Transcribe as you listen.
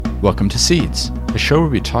Welcome to Seeds, a show where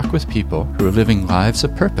we talk with people who are living lives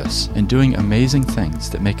of purpose and doing amazing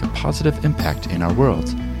things that make a positive impact in our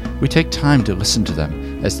world. We take time to listen to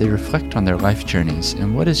them as they reflect on their life journeys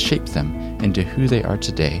and what has shaped them into who they are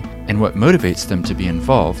today and what motivates them to be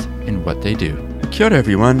involved in what they do. Kia ora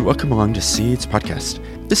everyone, welcome along to Seeds Podcast.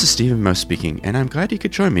 This is Stephen Moe speaking, and I'm glad you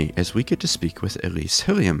could join me as we get to speak with Elise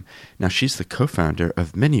Hilliam. Now, she's the co-founder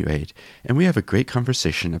of MenuAid, and we have a great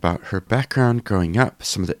conversation about her background growing up,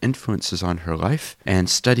 some of the influences on her life, and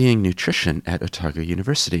studying nutrition at Otago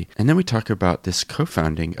University. And then we talk about this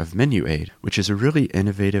co-founding of MenuAid, which is a really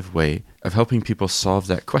innovative way of helping people solve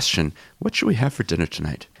that question, what should we have for dinner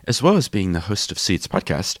tonight? As well as being the host of Seeds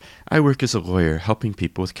Podcast, I work as a lawyer helping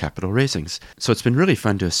people with capital raisings. So it's been really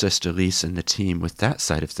fun to assist Elise and the team with that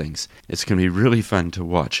side of things. It's going to be really fun to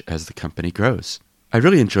watch as the company grows. I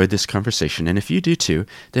really enjoyed this conversation, and if you do too,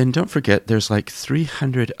 then don't forget there's like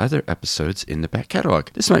 300 other episodes in the back catalog.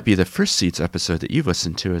 This might be the first Seeds episode that you've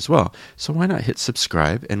listened to as well, so why not hit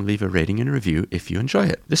subscribe and leave a rating and review if you enjoy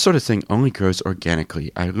it. This sort of thing only grows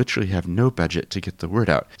organically. I literally have no budget to get the word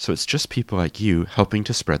out, so it's just people like you helping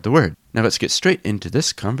to spread the word. Now let's get straight into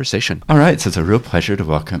this conversation. All right, so it's a real pleasure to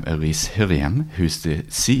welcome Elise Hilliam, who's the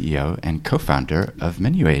CEO and co-founder of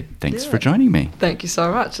MenuAid. Thanks for joining me. Thank you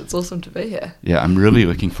so much. It's awesome to be here. Yeah, I'm really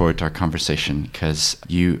looking forward to our conversation because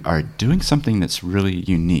you are doing something that's really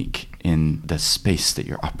unique in the space that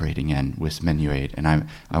you're operating in with MenuAid, and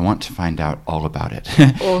I want to find out all about it.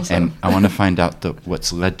 Awesome. And I want to find out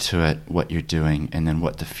what's led to it, what you're doing, and then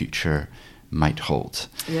what the future might hold.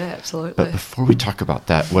 Yeah, absolutely. But before we talk about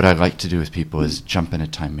that, what I like to do with people is jump in a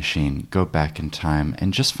time machine, go back in time,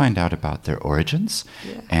 and just find out about their origins.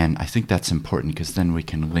 Yeah. And I think that's important because then we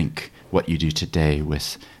can link what you do today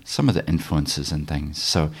with some of the influences and things.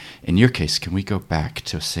 So in your case, can we go back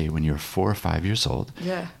to, say, when you were 4 or 5 years old?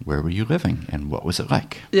 Yeah. Where were you living and what was it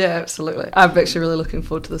like? Yeah, absolutely. I'm actually really looking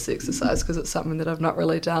forward to this exercise because it's something that I've not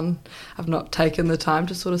really done. I've not taken the time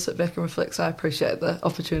to sort of sit back and reflect, so I appreciate the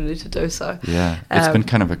opportunity to do so. Yeah, it's been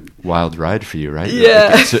kind of a wild ride for you, right?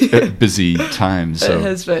 Yeah. It's a busy time. So. It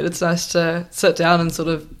has been. It's nice to sit down and sort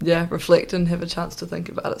of, reflect and have a chance to think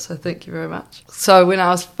about it, so thank you very much. So when I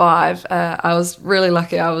was 5, I was really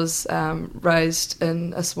lucky. I was raised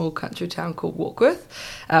in a small country town called Warkworth,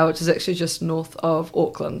 which is actually just north of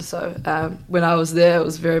Auckland. So when I was there, it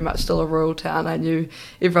was very much still a rural town. I knew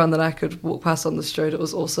everyone that I could walk past on the street. It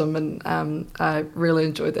was awesome, and I really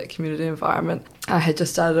enjoyed that community environment. I had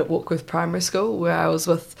just started at Warkworth Primary School, where I was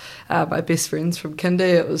with my best friends from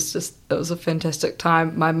kindy. It was a fantastic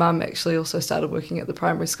time. My mum actually also started working at the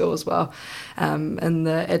primary school as well, in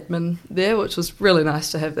the admin there, which was really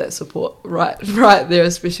nice to have that support right there,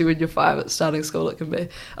 especially when you're 5 at starting school. It can be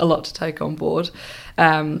a lot to take on board.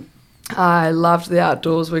 I loved the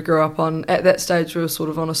outdoors. We grew up at that stage we were sort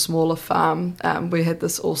of on a smaller farm. We had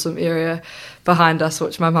this awesome area behind us,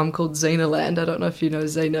 which my mum called Xena Land. I don't know if you know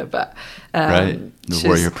Xena, but... right, the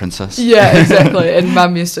warrior princess. Yeah, exactly. And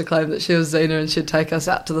Mum used to claim that she was Xena, and she'd take us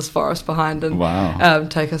out to this forest behind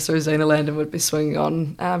and take us through Xena Land, and we'd be swinging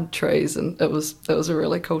on trees, and it was a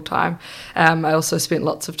really cool time. I also spent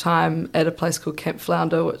lots of time at a place called Camp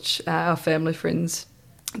Flounder, which our family friends...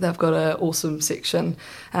 They've got an awesome section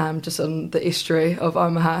just on the estuary of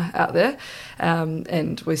Omaha out there,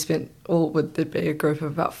 and we spent there'd be a group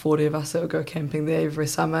of about 40 of us that would go camping there every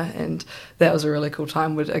summer, and that was a really cool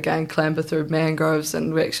time. We'd again clamber through mangroves,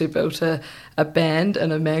 and we actually built a band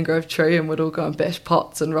in a mangrove tree, and we'd all go and bash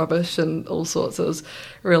pots and rubbish and all sorts. It was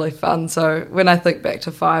really fun. So when I think back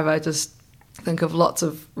to 5, I just think of lots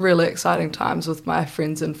of really exciting times with my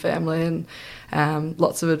friends and family, and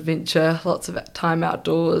lots of adventure, lots of time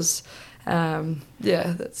outdoors.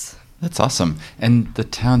 That's awesome. And the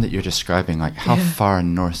town that you're describing, like how far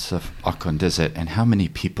north of Auckland is it, and how many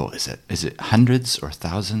people is it? Is it hundreds or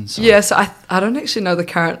thousands? Or? Yeah, so I don't actually know the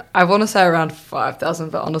current. I want to say around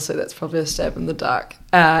 5,000, but honestly that's probably a stab in the dark.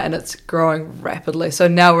 And it's growing rapidly. So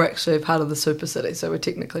now we're actually part of the super city, so we're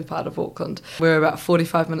technically part of Auckland. We're about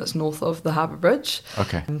 45 minutes north of the Harbour Bridge.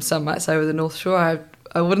 Okay. Some might say we're the North Shore.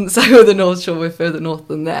 I wouldn't say we're the North Shore, we're further north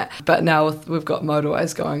than that. But now we've got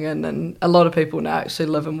motorways going in, and a lot of people now actually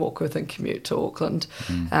live in Warkworth and commute to Auckland.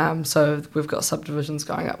 So we've got subdivisions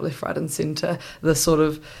going up left, right and centre. This sort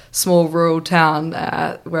of small rural town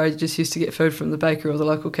where I just used to get food from the bakery or the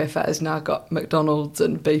local cafe has now got McDonald's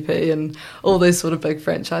and BP and all these sort of big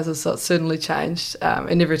franchises. So it's certainly changed.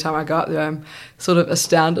 And every time I go up there, I'm sort of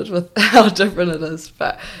astounded with how different it is.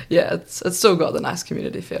 But yeah, it's still got the nice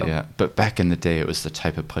community feel. Yeah, but back in the day, it was the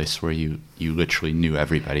type of place where you literally knew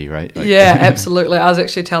everybody, right? Yeah, absolutely. I was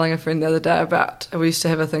actually telling a friend the other day about, we used to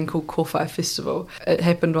have a thing called Kowhai Festival. It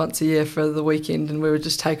happened once a year for the weekend, and we would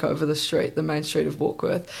just take over the street, the main street of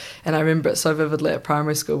Warkworth. And I remember it so vividly at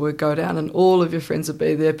primary school. We'd go down and all of your friends would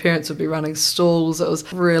be there. Parents would be running stalls. It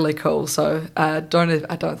was really cool. So I don't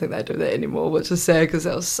think they do that anymore, which is sad because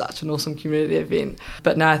that was such an awesome community event.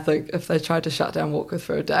 But now I think if they tried to shut down Warkworth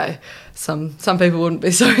for a day, some people wouldn't be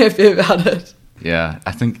so happy about it. Yeah,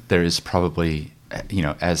 I think there is probably,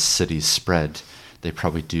 as cities spread, they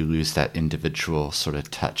probably do lose that individual sort of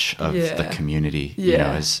touch of the community.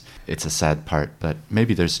 Yeah. It's a sad part, but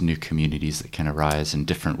maybe there's new communities that can arise and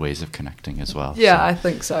different ways of connecting as well. Yeah, so. I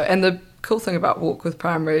think so. And the cool thing about Warkworth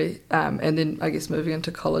Primary, and then I guess moving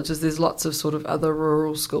into college, is there's lots of sort of other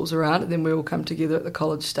rural schools around, and then we all come together at the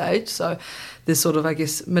college stage. So there's sort of, I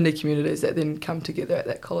guess, mini communities that then come together at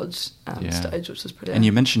that college stage, which is pretty. And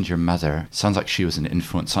you mentioned your mother. Sounds like she was an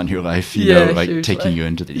influence on your life. Hugely. Taking you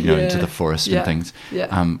into into the forest and things.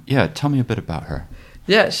 Yeah. Tell me a bit about her.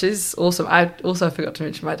 Yeah, she's awesome. I also forgot to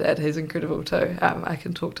mention my dad. He's incredible too. I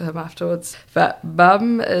can talk to him afterwards. But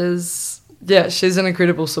Mum is. Yeah, she's an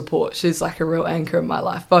incredible support. She's like a real anchor in my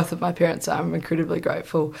life. Both of my parents, I'm incredibly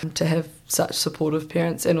grateful to have such supportive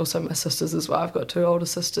parents, and also my sisters as well. I've got 2 older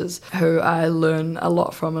sisters who I learn a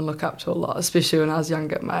lot from and look up to a lot, especially when I was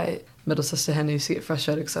younger. My middle sister Hannah used to get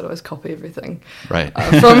frustrated because I'd always copy everything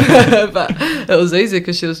from her, but it was easy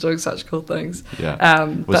because she was doing such cool things.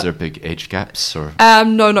 Yeah. Was there big age gaps? Or?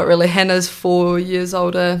 No, not really. Hannah's 4 years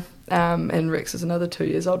older, and Rex is another 2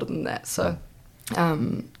 years older than that, so...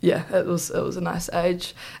 it was a nice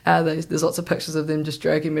age. There's lots of pictures of them just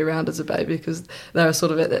dragging me around as a baby because they were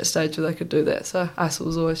sort of at that stage where they could do that. So I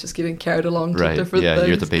was always just getting carried along to different things.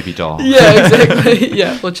 You're the baby doll. Yeah, exactly.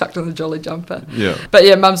 Or chucked in the jolly jumper. Yeah. But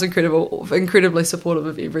Mum's incredibly supportive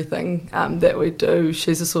of everything that we do.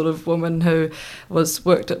 She's the sort of woman who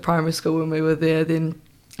worked at primary school when we were there, then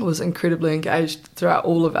was incredibly engaged throughout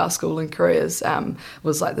all of our schooling careers,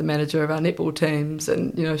 was like the manager of our netball teams,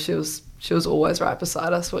 and she was always right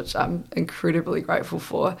beside us, which I'm incredibly grateful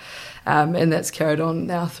for, and that's carried on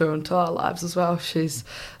now through into our lives as well. She's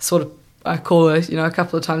sort of, I call her, a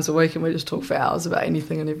couple of times a week, and we just talk for hours about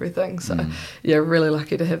anything and everything. So, really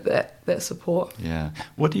lucky to have that support. Yeah.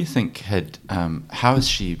 What do you think how has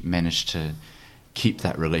she managed to keep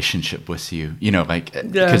that relationship with you?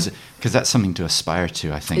 Because that's something to aspire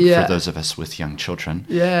to, I think, for those of us with young children.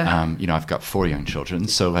 Yeah. I've got 4 young children,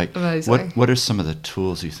 so amazing. What are some of the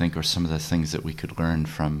tools you think, or some of the things that we could learn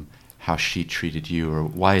from how she treated you, or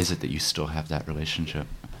why is it that you still have that relationship?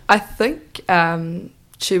 I think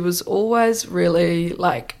she was always really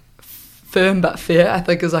firm but fair, I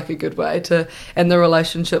think, is a good way to, and the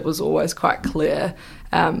relationship was always quite clear,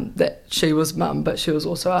 that she was Mum, but she was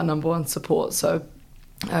also our number one support. So,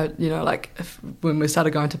 when we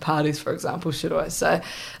started going to parties, for example, she'd always say,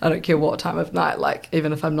 I don't care what time of night,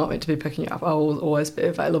 even if I'm not meant to be picking you up, I will always be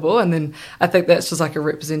available. And then I think that's just a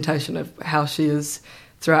representation of how she is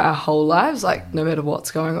throughout our whole lives, no matter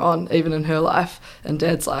what's going on, even in her life and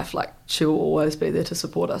Dad's life, she will always be there to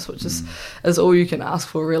support us, which is all you can ask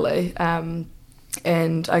for, really. And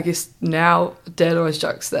I guess now Dad always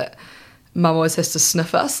jokes that Mum always has to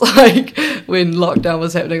sniff us. When lockdown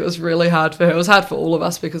was happening, it was really hard for her. It was hard for all of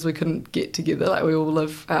us because we couldn't get together. We all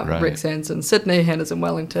live, Rex Ann's in Sydney, Hannah's in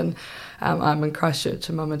Wellington, I'm in Christchurch,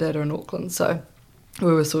 and Mum and Dad are in Auckland. So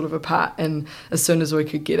we were sort of apart, and as soon as we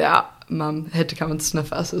could get out, Mum had to come and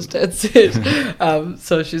sniff us, as Dad said.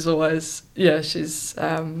 So she's always, she's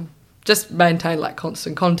just maintained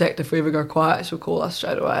constant contact. If we ever go quiet, she'll call us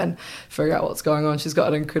straight away and figure out what's going on. She's got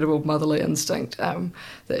an incredible motherly instinct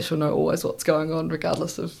that she'll know always what's going on,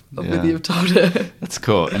 regardless of whether you've told her. That's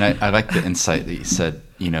cool, and I like the insight that you said.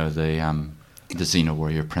 The Xena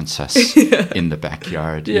warrior princess in the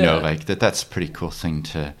backyard. That's a pretty cool thing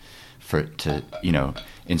to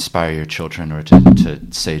inspire your children, or to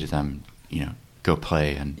say to them, go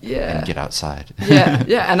play and get outside.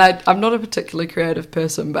 And I'm not a particularly creative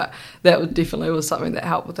person, but that definitely was something that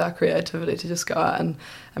helped with our creativity, to just go out. And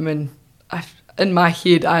I mean, in my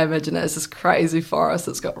head, I imagine it as this crazy forest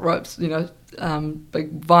that's got ropes,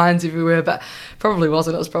 big vines everywhere, but probably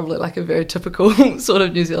wasn't. It was probably a very typical sort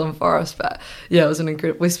of New Zealand forest. But it was an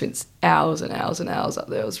incredible. We spent hours and hours and hours up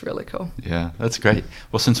there. It was really cool. Yeah, that's great.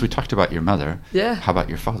 Well, since we talked about your mother, how about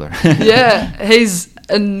your father? He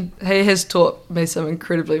has taught me some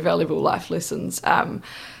incredibly valuable life lessons.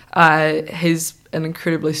 He's an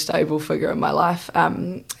incredibly stable figure in my life.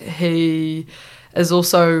 He is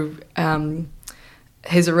also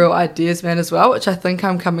he's a real ideas man as well, which I think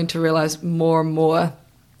I'm coming to realise more and more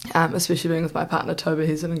especially being with my partner Toby.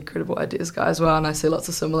 He's an incredible ideas guy as well, and I see lots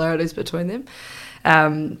of similarities between them.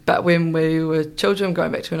 But when we were children,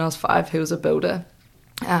 going back to when I was 5, he was a builder.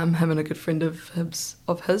 Him and a good friend of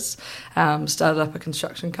his started up a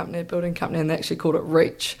construction company, a building company, and they actually called it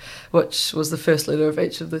Reach, which was the first letter of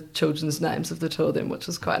each of the children's names of the two of them, which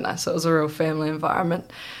was quite nice. So it was a real family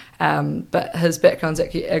environment. But his background's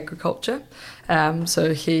actually agriculture.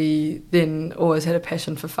 So he then always had a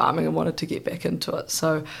passion for farming and wanted to get back into it.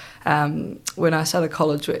 So when I started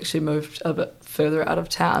college, we actually moved a bit further out of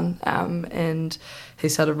town, and he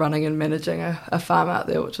started running and managing a farm out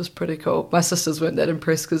there, which was pretty cool. My sisters weren't that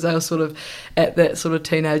impressed because they were sort of at that sort of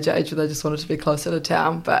teenage age where they just wanted to be closer to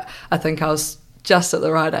town. But I think I was just at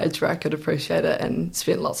the right age where I could appreciate it, and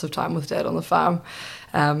spent lots of time with Dad on the farm,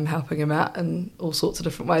 helping him out in all sorts of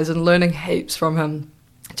different ways and learning heaps from him,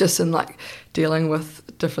 just in like dealing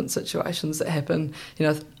with different situations that happen. You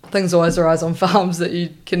know, things always arise on farms that you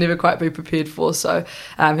can never quite be prepared for. So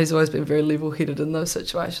he's always been very level-headed in those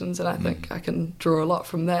situations, and I think I can draw a lot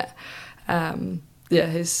from that.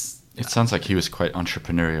 It sounds like he was quite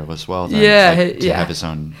entrepreneurial as well. Then, to have his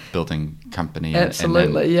own building company,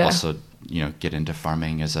 absolutely, and then also get into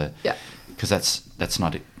farming because that's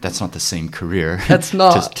not the same career. It's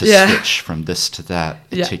not to switch from this to that.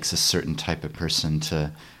 It takes a certain type of person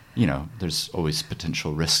to, there's always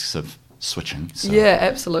potential risks of switching. So. Yeah,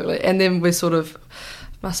 absolutely. And then we sort of,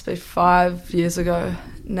 must be 5 years ago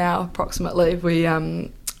now, approximately, we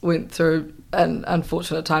went through an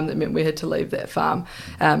unfortunate time that meant we had to leave that farm,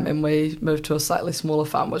 and we moved to a slightly smaller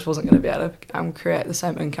farm, which wasn't going to be able to create the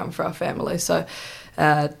same income for our family. So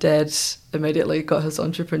Dad immediately got his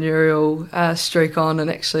entrepreneurial streak on,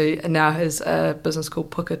 and actually now has a business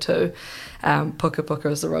called Puka too. Puka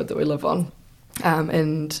is the road that we live on.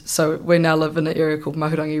 And so we now live in an area called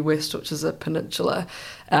Mahurangi West, which is a peninsula,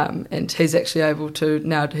 and he's actually able to,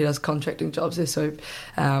 now he does contracting jobs there, so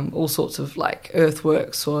all sorts of like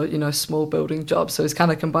earthworks or small building jobs. So he's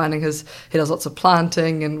kind of combining he does lots of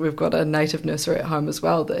planting, and we've got a native nursery at home as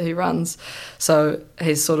well that he runs. So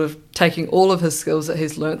he's sort of taking all of his skills that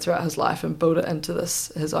he's learnt throughout his life and built it into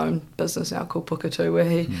his own business now called Puka too, where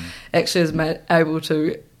he actually is able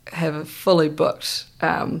to have a fully booked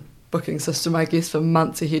booking system, I guess, for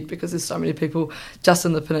months ahead, because there's so many people just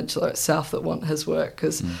in the peninsula itself that want his work,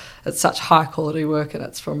 because it's such high quality work, and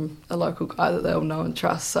it's from a local guy that they all know and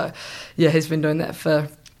trust. So he's been doing that for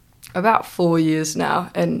about 4 years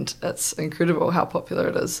now, and it's incredible how popular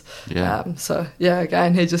it is.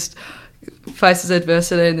 Again, he just faces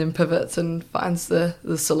adversity and then pivots and finds the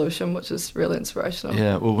solution, which is really inspirational.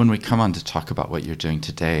 Yeah, well, when we come on to talk about what you're doing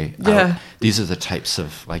today, these are the types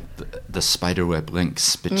of like the spiderweb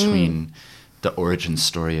links between the origin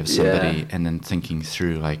story of somebody and then thinking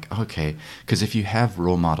through like, okay, because if you have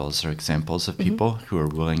role models or examples of people who are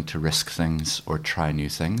willing to risk things or try new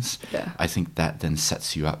things, I think that then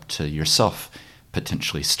sets you up to yourself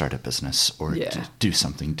potentially start a business or to do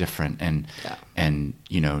something different, and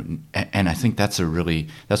I think that's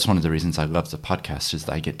one of the reasons I love the podcast, is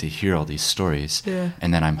that I get to hear all these stories,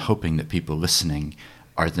 and then I'm hoping that people listening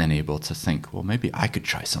are then able to think, well, maybe I could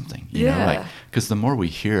try something, because the more we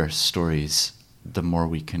hear stories, the more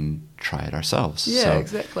we can try it ourselves.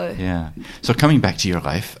 Exactly. So coming back to your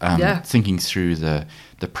life, thinking through the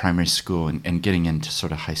primary school and getting into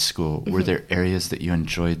sort of high school, were there areas that you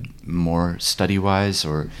enjoyed more study-wise,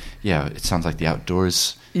 or it sounds like the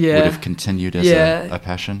outdoors would have continued as a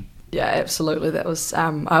passion? Yeah, absolutely. That was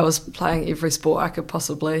I was playing every sport I could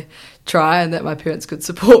possibly try and that my parents could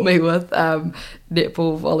support me with.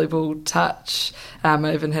 Netball, volleyball, touch.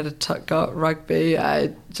 I even had go at rugby.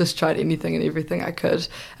 I just tried anything and everything I could,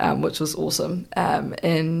 which was awesome.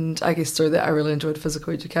 And I guess through that, I really enjoyed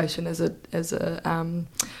physical education as a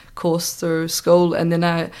course through school. And then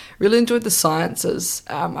I really enjoyed the sciences.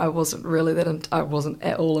 I wasn't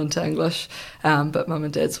at all into English, but Mum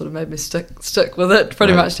and Dad sort of made me stick with it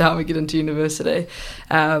pretty much to help me get into university.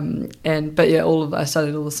 I studied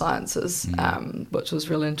all the sciences, which was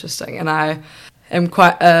really interesting. And I am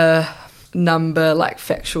quite a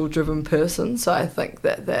factual driven person, so I think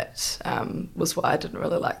that was why I didn't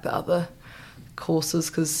really like the other courses,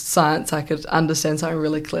 because science I could understand something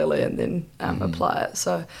really clearly and then apply it.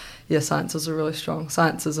 So sciences were really strong.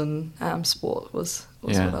 Sciences and sport was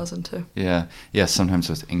what I was into. Sometimes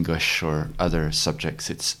with English or other subjects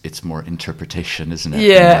it's more interpretation, isn't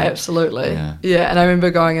it? Absolutely. And I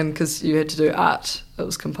remember going in, because you had to do art, it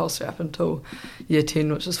was compulsory up until year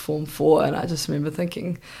 10, which is form 4, and I just remember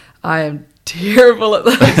thinking, I am terrible at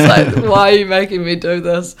this, like, why are you making me do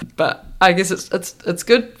this? But I guess it's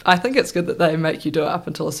good. I think it's good that they make you do it up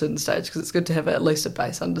until a certain stage, because it's good to have at least a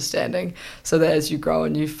base understanding, so that as you grow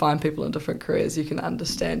and you find people in different careers, you can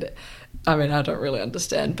understand it. I mean, I don't really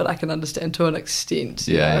understand, but I can understand to an extent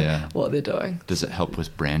what they're doing. Does it help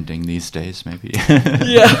with branding these days, maybe?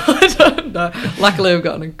 Yeah, I don't know. Luckily, we've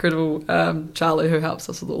got an incredible Charlie who helps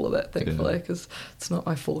us with all of that, thankfully, because it's not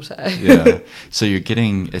my forte. Yeah. So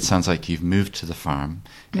it sounds like you've moved to the farm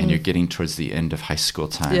and you're getting towards the end of high school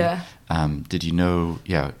time. Yeah. Did you know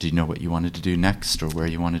what you wanted to do next or where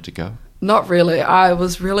you wanted to go? Not really. I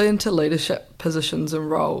was really into leadership positions and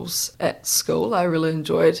roles at school. I really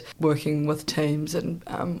enjoyed working with teams and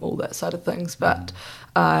all that side of things. But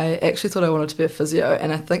I actually thought I wanted to be a physio,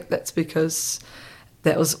 and I think that's because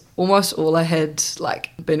that was almost all I had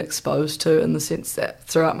been exposed to, in the sense that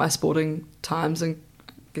throughout my sporting times and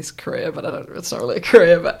I guess career, but it's not really a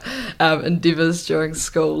career, but endeavours during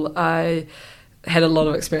school, I had a lot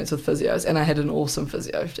of experience with physios, and I had an awesome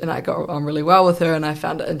physio, and I got on really well with her, and I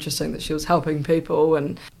found it interesting that she was helping people,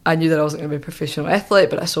 and I knew that I wasn't going to be a professional athlete,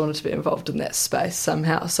 but I still wanted to be involved in that space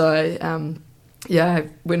somehow. So I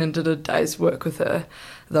went and did a day's work with her,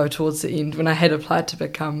 though towards the end, when I had applied to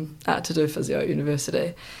to do physio at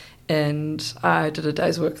university, and I did a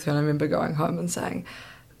day's work with her, and I remember going home and saying,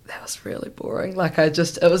 that was really boring. It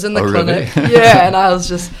was in the clinic. Really? Yeah, and I was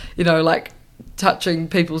just, touching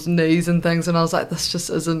people's knees and things, and I was like, this just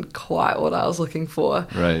isn't quite what I was looking for.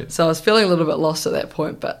 Right. So I was feeling a little bit lost at that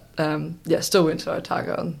point, but still went to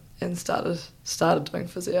Otago and started doing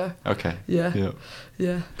physio. Okay. Yeah.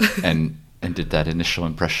 And did that initial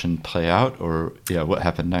impression play out, or what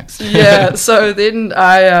happened next? Yeah. So then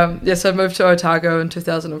I moved to Otago in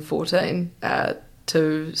 2014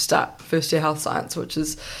 to start first year health science, which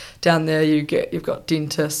is down there. You've got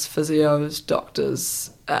dentists, physios,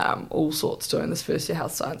 doctors, all sorts doing this first year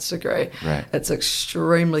health science degree. Right. It's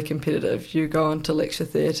extremely competitive. You go into lecture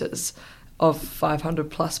theatres of 500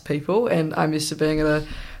 plus people, and I'm used to being at a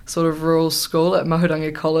sort of rural school at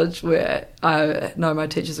Mahurangi College, where I know my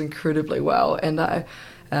teachers incredibly well, and I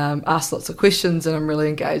ask lots of questions, and I'm really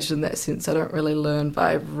engaged in that sense. I don't really learn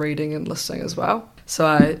by reading and listening as well. So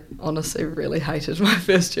I honestly really hated my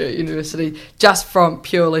first year at university, just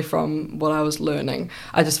purely from what I was learning.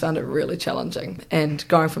 I just found it really challenging. And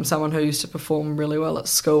going from someone who used to perform really well at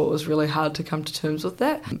school, it was really hard to come to terms with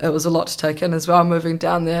that. It was a lot to take in as well. Moving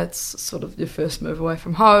down there, it's sort of your first move away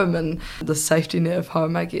from home and the safety net of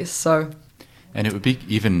home, I guess. So, and it would be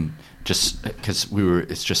even just because we're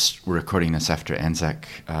recording this after Anzac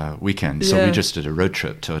weekend, so we just did a road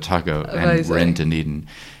trip to Otago. Amazing. And we're in Dunedin.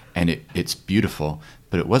 And it's beautiful,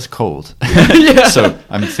 but it was cold. Yeah. So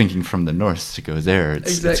I'm thinking from the north to go there,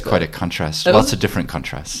 it's quite a contrast, lots of different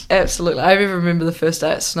contrasts. Absolutely. I even remember the first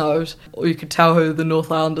day it snowed, or you could tell who the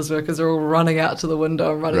North Islanders were, because they're all running out to the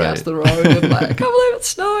window and running out to the road and like, I can't believe it's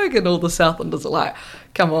snowing, and all the Southlanders are like,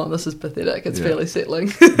 come on, this is pathetic, it's barely settling.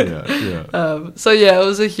 So it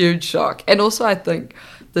was a huge shock. And also I think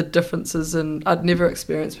the differences I'd never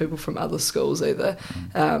experienced people from other schools either.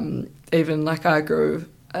 Even I grew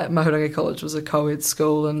at Mahurangi College, was a co-ed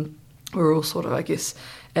school, and we were all sort of, I guess,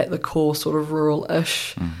 at the core sort of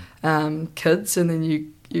rural-ish kids, and then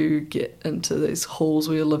you get into these halls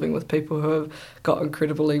where you're living with people who have got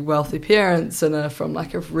incredibly wealthy parents and are from a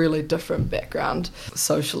really different background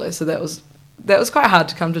socially. So that was quite hard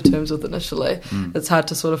to come to terms with initially. It's hard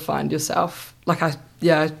to sort of find yourself.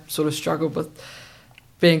 I sort of struggled with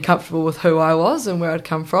being comfortable with who I was and where I'd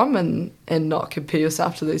come from, and not compare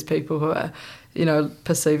yourself to these people who are,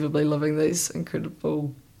 perceivably living these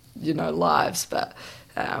incredible, lives. But,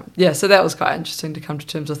 so that was quite interesting to come to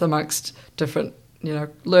terms with amongst different,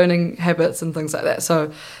 learning habits and things like that.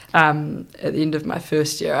 So at the end of my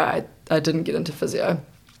first year, I didn't get into physio.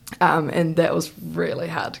 And that was really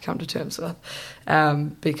hard to come to terms with,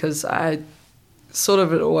 because I sort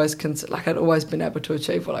of had always I'd always been able to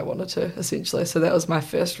achieve what I wanted to, essentially. So that was my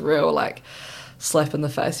first real slap in the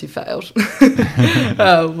face, you failed,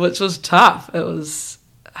 which was tough. It was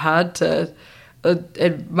hard to,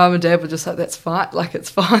 and mum and dad were just like, that's fine, it's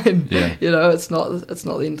fine. Yeah. It's not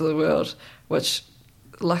the end of the world, which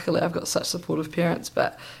luckily I've got such supportive parents.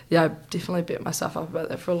 But I definitely beat myself up about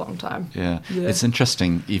that for a long time. Yeah. It's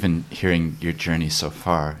interesting even hearing your journey so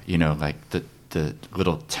far, the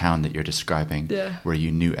little town that you're describing, where you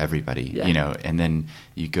knew everybody, and then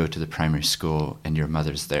you go to the primary school and your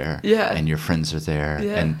mother's there, and your friends are there,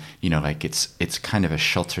 and it's kind of a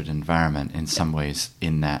sheltered environment in some ways,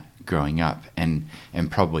 in that growing up and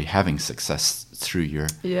probably having success through your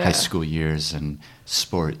high school years and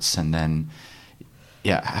sports. And then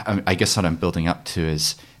I guess what I'm building up to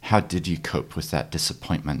is, how did you cope with that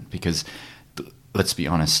disappointment? Because let's be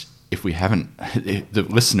honest, if we haven't, the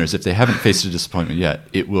listeners, if they haven't faced a disappointment yet,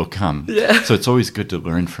 it will come. Yeah. So it's always good to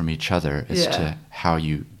learn from each other as Yeah. to how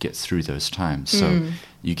you get through those times. So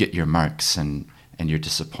you get your marks and you're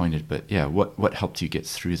disappointed, but yeah, what helped you get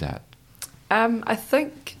through that? I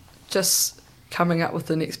think just coming up with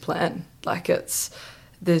the next plan. Like I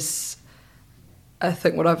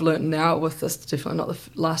think what I've learned now with this, definitely not the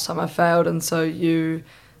last time I failed, and so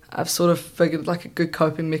I've sort of figured like a good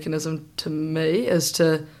coping mechanism to me is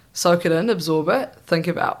to soak it in, absorb it, think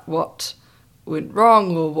about what went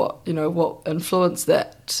wrong or what influenced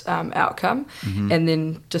that outcome, and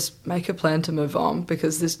then just make a plan to move on,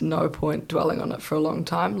 because there's no point dwelling on it for a long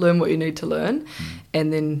time. Learn what you need to learn,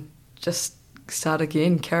 and then just start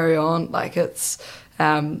again, carry on. Like it's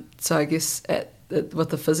so I guess with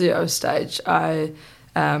the physio stage, I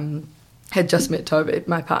had just met Toby,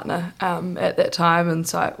 my partner, at that time, and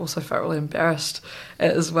so I also felt really embarrassed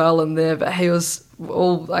as well in there. But he was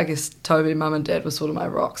I guess Toby, mum and dad were sort of my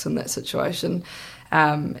rocks in that situation,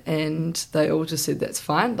 and they all just said, that's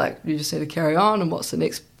fine, like you just need to carry on, and what's the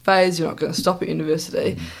next phase? You're not going to stop at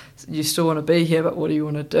university, you still want to be here, but what do you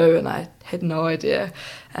want to do? And I had no idea,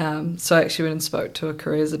 so I actually went and spoke to a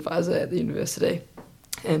careers advisor at the university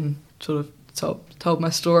and sort of told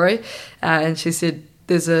my story, and she said,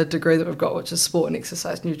 there's a degree that we've got which is sport and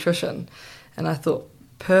exercise nutrition. And I thought,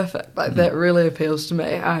 perfect, like that really appeals to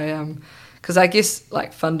me. Because I guess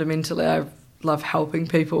like fundamentally I love helping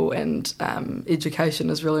people, and education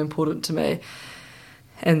is really important to me,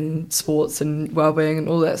 and sports and wellbeing and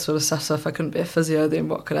all that sort of stuff. So if I couldn't be a physio, then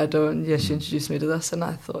what could I do? And yeah, she introduced me to this, and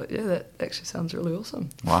I thought, yeah, that actually sounds really awesome.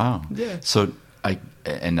 Wow. Yeah. So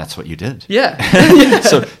and that's what you did. Yeah.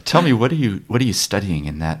 So tell me, what are you studying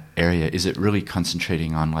in that area? Is it really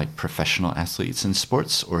concentrating on like professional athletes in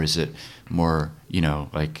sports, or is it more,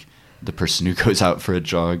 like the person who goes out for a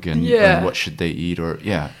jog and what should they eat, or tell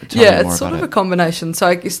me more it's sort about of a combination. So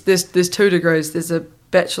I guess there's 2 degrees. There's a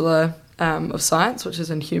Bachelor of Science, which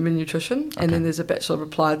is in human nutrition, and then there's a Bachelor of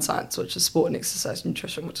Applied Science, which is sport and exercise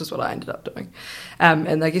nutrition, which is what I ended up doing.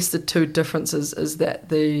 And I guess the 2 differences is that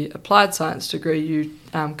the Applied Science degree, you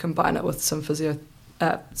combine it with some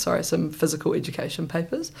physical education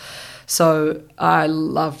papers. So I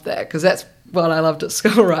loved that, because that's what I loved at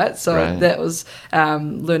school, right? So that was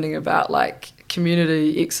learning about like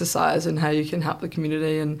community exercise and how you can help the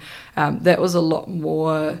community, and that was a lot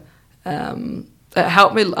more. It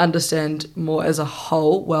helped me understand more as a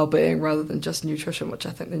whole well-being rather than just nutrition, which I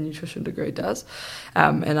think the nutrition degree does.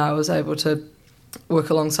 And I was able to work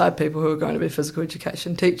alongside people who are going to be physical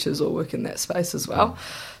education teachers or work in that space as well.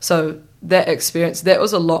 So that experience, that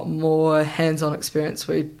was a lot more hands-on experience.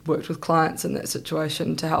 We worked with clients in that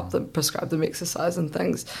situation to help them, prescribe them exercise and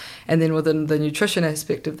things. And then within the nutrition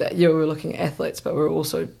aspect of that, we were looking at athletes, but we're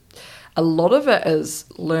also... A lot of it is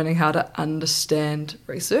learning how to understand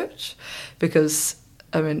research, because,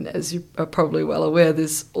 I mean, as you are probably well aware,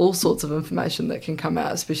 there's all sorts of information that can come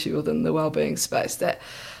out, especially within the wellbeing space, that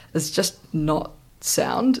is just not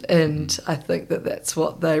sound. And I think that that's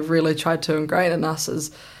what they really tried to ingrain in us,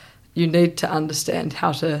 is you need to understand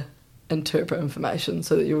how to interpret information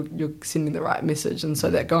so that you're sending the right message, and so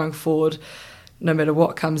that going forward, no matter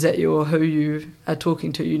what comes at you or who you are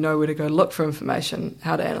talking to, you know where to go look for information,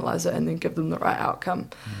 how to analyse it, and then give them the right outcome.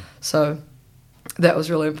 So that was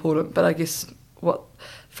really important. But I guess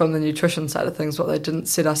from the nutrition side of things, what they didn't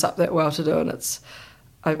set us up that well to do, and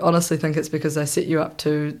I honestly think it's because they set you up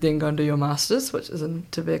to then go and do your master's, which is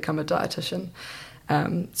to become a dietitian.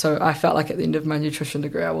 So I felt like at the end of my nutrition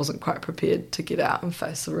degree, I wasn't quite prepared to get out and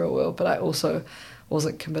face the real world, but I also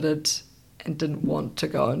wasn't committed and didn't want to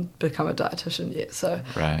go and become a dietitian yet, so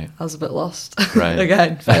I was a bit lost.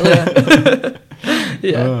 Again, failure.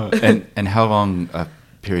 And how long a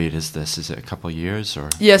period is this? Is it a couple of years, or?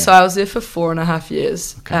 So I was there for 4.5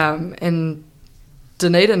 years, and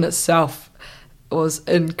Dunedin itself was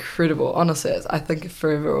incredible. Honestly, I think it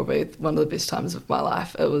forever will be one of the best times of my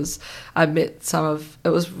life. It was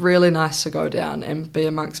really nice to go down and be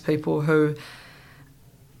amongst people who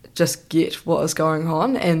just get what is going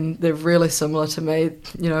on, and they're really similar to me.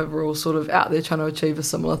 We're all sort of out there trying to achieve a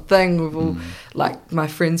similar thing. We've all, like my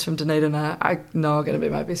friends from Dunedin, I know are going to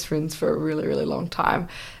be my best friends for a really, really long time,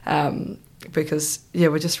 because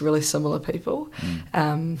we're just really similar people,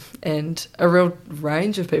 and a real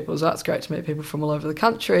range of people as well. It's great to meet people from all over the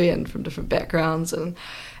country and from different backgrounds, and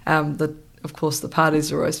of course, the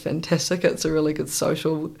parties are always fantastic. It's a really good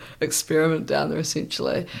social experiment down there,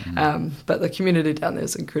 essentially. But the community down there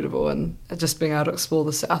is incredible, and just being able to explore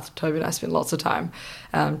the south. Toby and I spent lots of time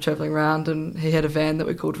travelling around, and he had a van that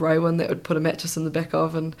we called Raywin that would put a mattress in the back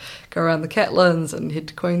of and go around the Catlins and head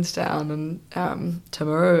to Queenstown and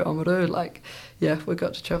Timaru, Oamaru. Like, yeah, we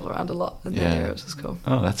got to travel around a lot in that area, which is cool.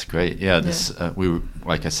 Oh, that's great. Yeah, this we were,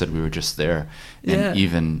 like I said, we were just there, and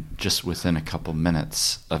even just within a couple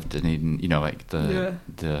minutes of Dunedin, you know, like the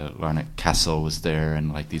Larnac Castle was there,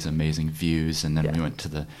 and like these amazing views, and then we went to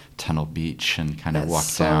the Tunnel Beach and kind of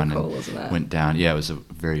walked down and went down. Yeah, it was a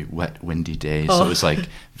very wet, windy day, so it was like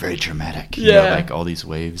very dramatic. You know, like all these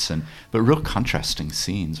waves, but real contrasting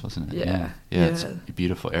scenes, wasn't it? Yeah, it's a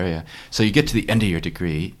beautiful area. So you get to the end of your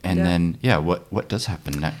degree, and then what does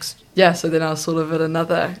happen next? Yeah, so then I was sort of at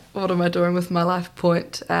another, what am I doing with my life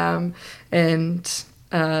point, and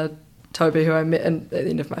Toby, who I met at the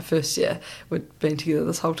end of my first year, we'd been together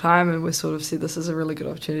this whole time, and we sort of said this is a really good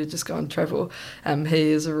opportunity to just go and travel.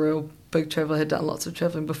 He is a real big traveller, had done lots of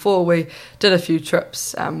travelling before. We did a few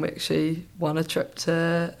trips. We actually won a trip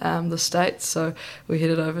to the States, so we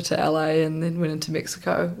headed over to LA and then went into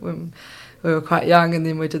Mexico when we were quite young, and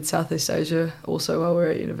then we did Southeast Asia also while we were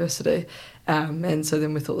at university. And so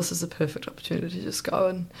then we thought this is a perfect opportunity to just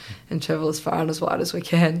go and travel as far and as wide as we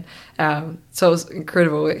can. So it was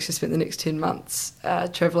incredible. We actually spent the next 10 months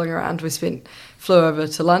travelling around. We flew over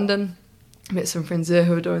to London, met some friends there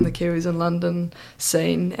who were doing the Kiwis in London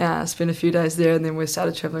scene, spent a few days there, and then we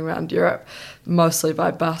started travelling around Europe, mostly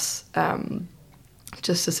by bus,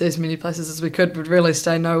 just to see as many places as we could. Would really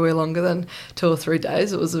stay nowhere longer than 2 or 3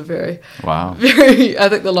 days. It was a very, I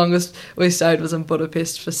think the longest we stayed was in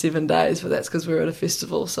Budapest for 7 days, but that's because we were at a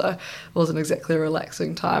festival, so it wasn't exactly a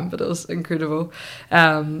relaxing time, but it was incredible.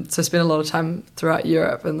 So spent a lot of time throughout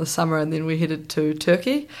Europe in the summer, and then we headed to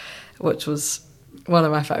Turkey, which was one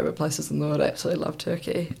of my favourite places in the world. I absolutely love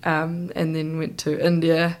Turkey. And then went to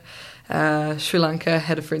India, Sri Lanka,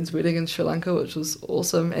 had a friend's wedding in Sri Lanka, which was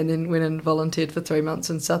awesome, and then went and volunteered for 3 months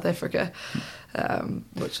in South Africa,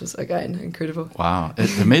 which was, again, incredible. Wow.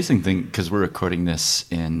 It's an amazing thing, because we're recording this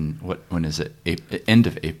in, when is it? End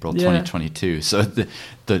of April 2022. So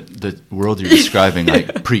the world you're describing,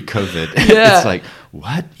 like pre-COVID, it's like,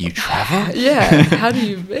 what? You travel? How do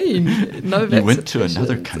you mean? No You went to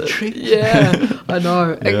another country? I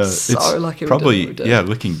know. It's so lucky probably, we did.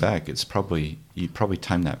 Looking back, you probably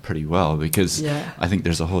timed that pretty well, because I think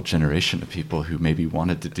there's a whole generation of people who maybe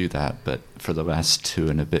wanted to do that, but for the last 2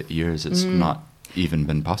 and a bit years, it's not even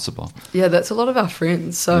been possible. Yeah, that's a lot of our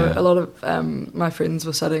friends. So a lot of my friends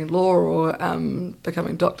were studying law or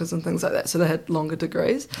becoming doctors and things like that, so they had longer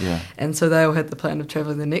degrees. And so they all had the plan of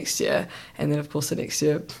travelling the next year, and then of course the next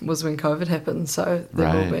year was when COVID happened, so they've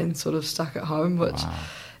all been sort of stuck at home, which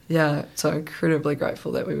so incredibly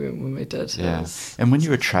grateful that we went when we did. And when you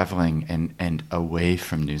were travelling and away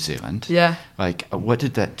from New Zealand, like what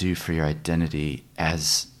did that do for your identity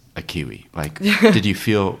as a Kiwi? Like, did you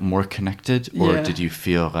feel more connected, or did you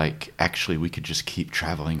feel like actually we could just keep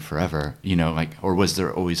traveling forever? You know, like, or was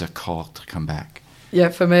there always a call to come back? Yeah,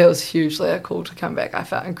 for me it was hugely a call to come back. I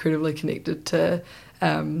felt incredibly connected to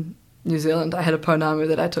New Zealand. I had a pounamu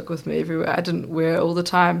that I took with me everywhere. I didn't wear it all the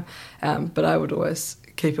time, but I would always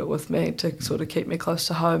keep it with me to sort of keep me close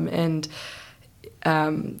to home. And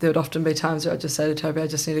there would often be times where I'd just say to Toby, I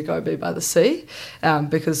just need to go be by the sea,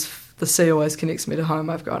 because the sea always connects me to home.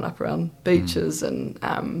 I've grown up around beaches, and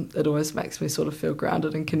it always makes me sort of feel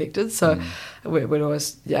grounded and connected. So we'd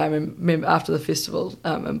always, I remember after the festival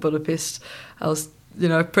in Budapest, I was,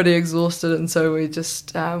 pretty exhausted, and so we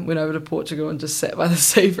just went over to Portugal and just sat by the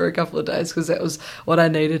sea for a couple of days, because that was what I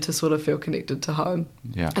needed to sort of feel connected to home.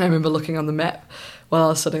 And I remember looking on the map while I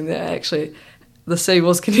was sitting there, actually the sea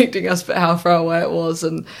was connecting us, but how far away it was.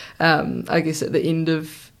 And I guess at the end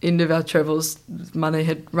of our travels, money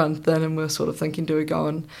had run thin, and we were sort of thinking, do we go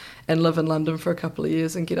and live in London for a couple of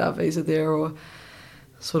years and get our visa there, or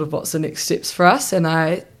sort of what's the next steps for us? And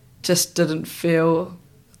I just didn't feel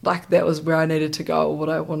like that was where I needed to go or what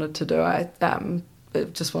I wanted to do. I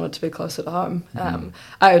just wanted to be closer to home.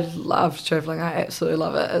 I love travelling. I absolutely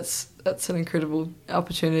love it. It's an incredible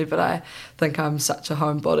opportunity, but I think I'm such a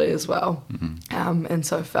homebody as well. And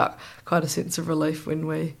so I felt quite a sense of relief when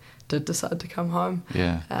we did decide to come home.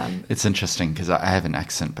 It's interesting, because I have an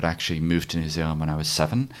accent, but I actually moved to New Zealand when I was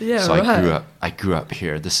 7. So I grew up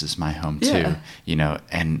here. This is my home too,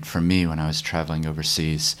 and for me, when I was traveling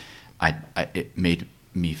overseas, it made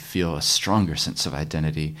me feel a stronger sense of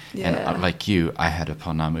identity. And like you, I had a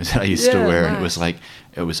pounamu that I used to wear, and it was like,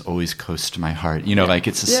 it was always close to my heart. Like,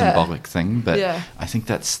 it's a symbolic thing, but I think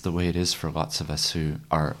that's the way it is for lots of us who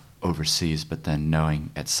are overseas, but then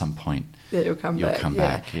knowing at some point you'll come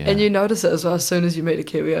back. Yeah. And you notice it as well as soon as you meet a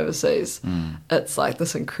Kiwi overseas. It's like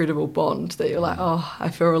this incredible bond that you're like, oh, I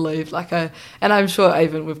feel relieved. And I'm sure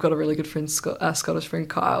even we've got a really good friend, Scottish friend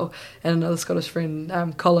Kyle, and another Scottish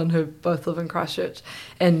friend Colin, who both live in Christchurch,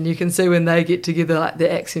 and you can see when they get together, like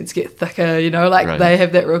their accents get thicker, Right. They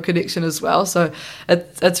have that real connection as well. So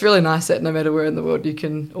it's really nice that no matter where in the world you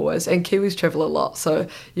can always, and Kiwis travel a lot, so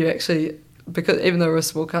you actually, because even though we're a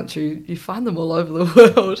small country, you find them all over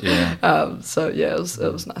the world. Yeah.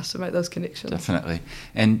 It was nice to make those connections. Definitely.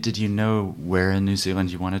 And did you know where in New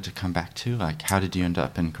Zealand you wanted to come back to? Like, how did you end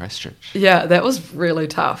up in Christchurch? Yeah, that was really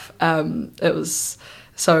tough.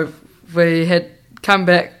 So we had come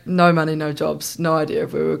back, no money, no jobs, no idea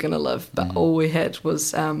of where we were going to live, but all we had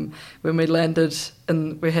was when we landed,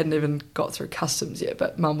 and we hadn't even got through customs yet,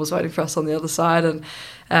 but Mum was waiting for us on the other side, and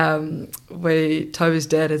Toby's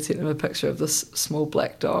dad had sent him a picture of this small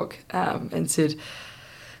black dog, and said,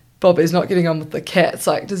 Bobby's not getting on with the cats,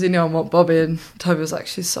 like, does anyone want Bobby? And Toby was like,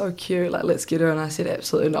 she's so cute, like, let's get her. And I said,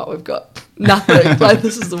 absolutely not, we've got nothing. Like,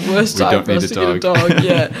 this is the worst time for us to get a dog.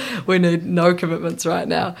 Yeah, we need no commitments right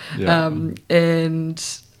now.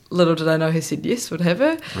 And little did I know he said yes, would have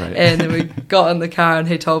her. Right. And then we got in the car and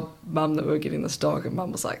he told Mum that we were getting this dog, and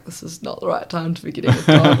Mum was like, this is not the right time to be getting a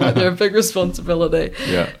dog. Like, they're a big responsibility.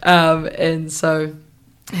 And so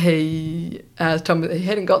he told me that he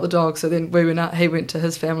hadn't got the dog, so then we went out. He went to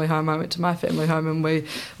his family home, I went to my family home, and we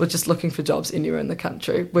were just looking for jobs anywhere in the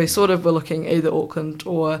country. We sort of were looking either Auckland,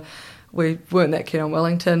 or we weren't that keen on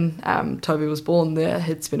Wellington. Toby was born there,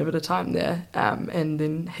 he'd spent a bit of time there, and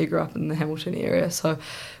then he grew up in the Hamilton area, so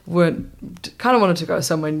kind of wanted to go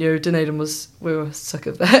somewhere new. Dunedin we were sick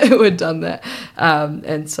of that. We'd done that,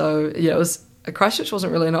 and so Christchurch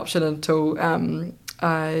wasn't really an option until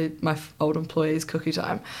my old employee's Cookie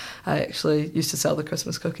Time. I actually used to sell the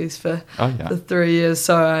Christmas cookies for 3 years,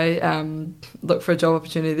 so I looked for a job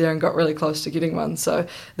opportunity there and got really close to getting one, so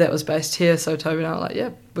that was based here. So Toby and I were like, yeah,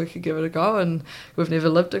 we could give it a go, and we've never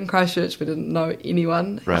lived in Christchurch, we didn't know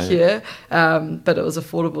anyone here, but it was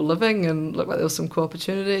affordable living and looked like there was some cool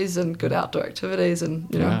opportunities and good outdoor activities, and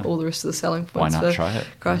all the rest of the selling points. Why not try it?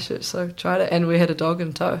 Christchurch, so tried it, and we had a dog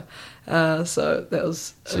in tow. So that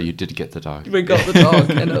was. So you did get the dog. We got the dog,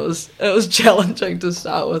 and it was challenging to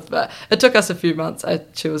start with, but it took us a few months.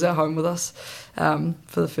 She was at home with us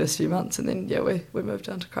for the first few months, and then we moved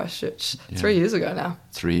down to Christchurch 3 years ago now.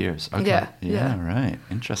 3 years. Okay. Yeah. Right.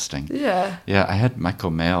 Interesting. Yeah. I had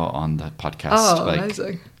Michael Mail on the podcast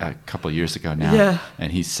amazing. A couple of years ago now. Yeah.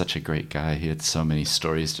 And he's such a great guy. He had so many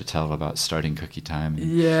stories to tell about starting Cookie Time.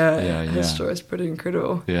 His story's pretty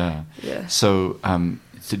incredible. Yeah. So,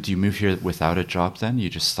 did you move here without a job then? You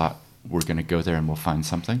just thought, we're going to go there and we'll find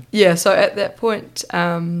something? Yeah, so at that point,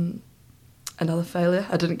 another failure.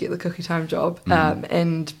 I didn't get the Cookie Time job, but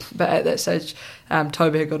at that stage,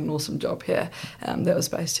 Toby had got an awesome job here that was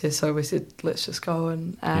based here, so we said, let's just go,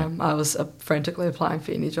 and I was frantically applying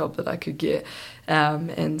for any job that I could get,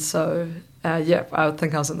 and so I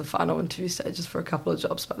think I was in the final interview stages for a couple of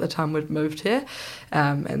jobs by the time we'd moved here,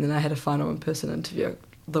 and then I had a final in-person interview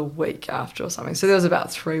the week after or something. So there was about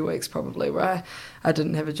 3 weeks probably where I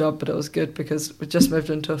didn't have a job, but it was good because we just moved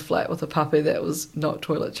into a flat with a puppy that was not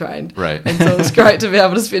toilet trained. Right. And so it was great to be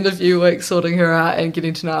able to spend a few weeks sorting her out and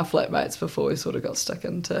getting to know our flatmates before we sort of got stuck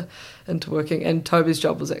into working. And Toby's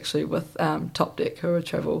job was actually with Top Deck, who are a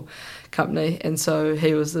travel company, and so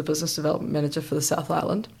he was the business development manager for the South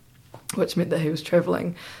Island, which meant that he was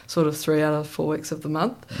travelling sort of 3 out of 4 weeks of the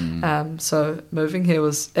month. So moving here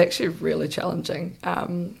was actually really challenging.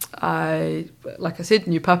 Like I said,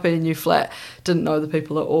 new puppy, new flat, didn't know the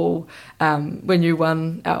people at all. We knew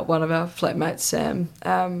one of our flatmates, Sam,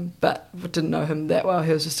 but we didn't know him that well.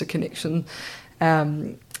 He was just a connection.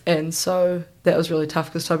 And so that was really tough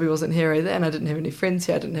because Toby wasn't here either, and I didn't have any friends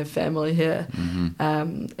here, I didn't have family here.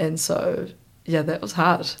 And so, that was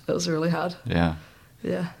hard. It was really hard. Yeah.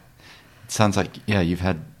 Sounds like, you've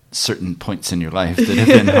had certain points in your life that have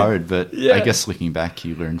been hard, but I guess looking back,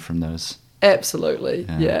 you learned from those. Absolutely,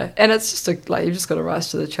 yeah. And it's just you've just got to rise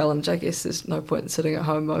to the challenge, I guess. There's no point in sitting at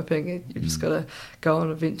home moping. You've just got to go on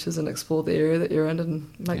adventures and explore the area that you're in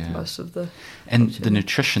and make the most of the And the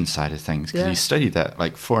nutrition side of things, because you studied that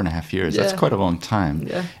 4.5 years. That's quite a long time.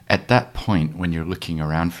 Yeah. At that point, when you're looking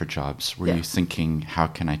around for jobs, were you thinking, how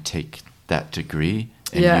can I take that degree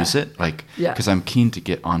and use it? Because I'm keen to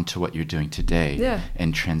get onto what you're doing today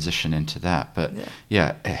and transition into that. But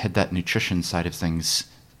had that nutrition side of things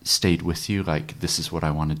stayed with you? This is what I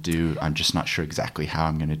want to do. I'm just not sure exactly how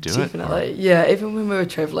I'm going to do it. Definitely. Yeah, even when we were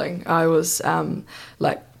traveling, I was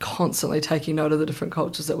constantly taking note of the different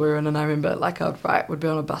cultures that we were in. And I remember, like, would be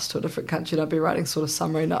on a bus to a different country, and I'd be writing sort of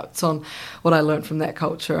summary notes on what I learned from that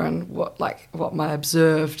culture and what I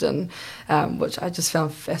observed, and which I just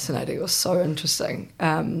found fascinating. It was so interesting.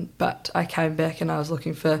 But I came back and I was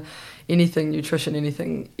looking for anything nutrition,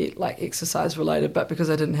 anything like exercise related, but because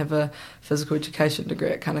I didn't have a physical education degree,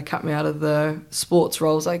 it kind of cut me out of the sports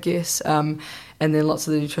roles, I guess. And then lots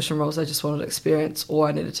of the nutrition roles, I just wanted experience, or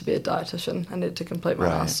I needed to be a dietitian. I needed to complete my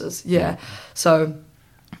master's. Yeah. So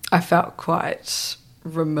I felt quite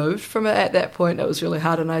removed from it at that point. It was really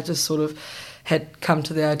hard, and I just sort of had come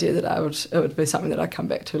to the idea that it would be something that I'd come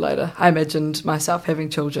back to later. I imagined myself having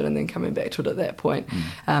children and then coming back to it at that point.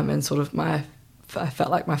 And sort of I felt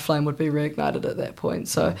like my flame would be reignited at that point.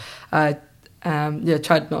 So I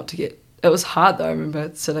tried not to get... It was hard, though. I remember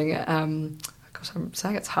sitting at... I'm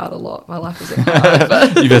saying it's hard a lot. My life isn't hard.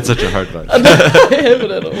 But You've had such a hard life. I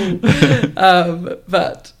haven't at all.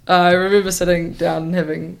 But I remember sitting down and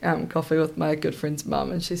having coffee with my good friend's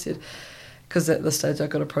mum, and she said, because at this stage I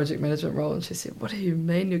got a project management role, and she said, "What do you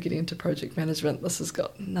mean you're getting into project management? This has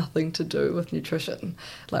got nothing to do with nutrition.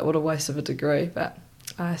 Like, what a waste of a degree." But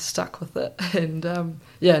I stuck with it, and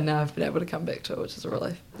now I've been able to come back to it, which is a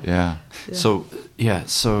relief. Yeah. So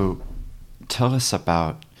tell us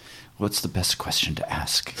about... What's the best question to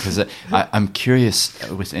ask? Because I'm curious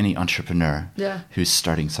with any entrepreneur who's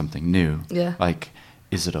starting something new. Yeah. Like,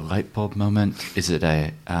 is it a light bulb moment? Is it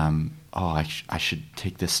a, I should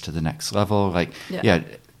take this to the next level? Like,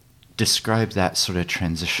 describe that sort of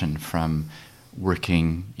transition from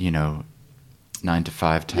working, 9 to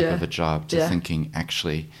 5 type of a job to thinking,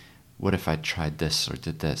 actually, what if I tried this or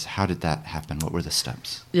did this? How did that happen? What were the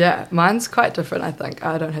steps? Yeah, mine's quite different, I think.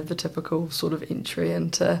 I don't have the typical sort of entry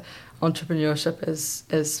into entrepreneurship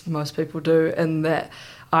as most people do, in that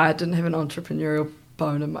I didn't have an entrepreneurial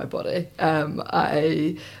bone in my body.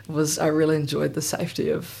 I really enjoyed the safety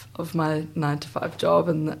of my 9 to 5 job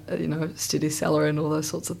and steady salary and all those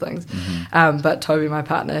sorts of things. Mm-hmm. But Toby, my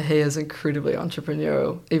partner, he is incredibly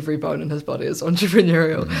entrepreneurial. Every bone in his body is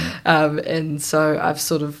entrepreneurial. Mm-hmm. And so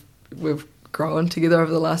we've grown together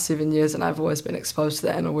over the last 7 years, and I've always been exposed to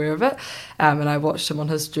that and aware of it. And I watched him on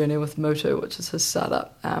his journey with Mutu, which is his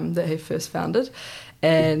startup that he first founded.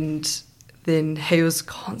 And then he was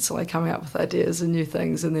constantly coming up with ideas and new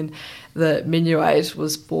things. And then the Menu Aid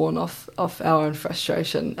was born off our own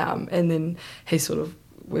frustration. And then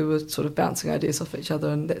we were sort of bouncing ideas off each other,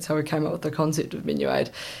 and that's how we came up with the concept of Menu Aid.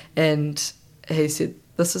 And he said,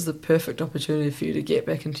 "This is the perfect opportunity for you to get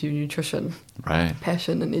back into your nutrition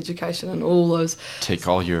passion and education and all those." Take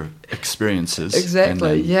all your experiences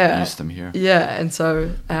exactly, and then use them here. Yeah, and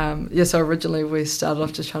so so originally we started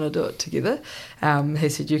off just trying to do it together. He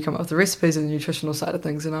said, "You come up with the recipes and the nutritional side of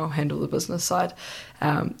things, and I'll handle the business side."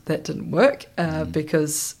 That didn't work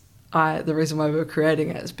because the reason why we were creating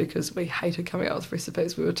it is because we hated coming up with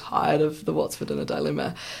recipes. We were tired of the what's for dinner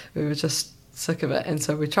dilemma. We were just sick of it, and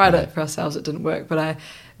so we tried it for ourselves. It didn't work, but I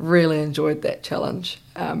really enjoyed that challenge,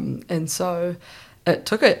 and so it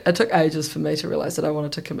took ages for me to realise that I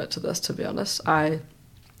wanted to commit to this. To be honest,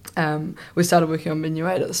 we started working on Menu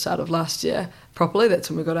Aid at the start of last year properly. That's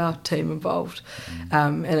when we got our team involved,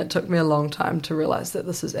 and it took me a long time to realise that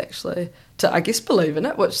this is actually to, I guess, believe in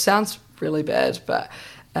it, which sounds really bad, but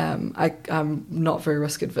I'm not very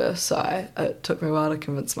risk adverse, so it took me a while to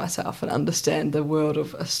convince myself and understand the world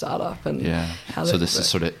of a startup and how so this is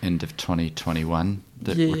sort of end of 2021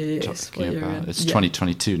 that we're talking about. It's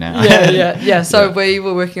 2022 now. So we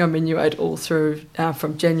were working on Menu Aid all through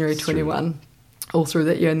from January 21 all through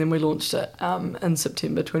that year, and then we launched it in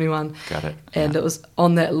September 21. Got it. And it was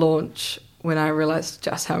on that launch when I realised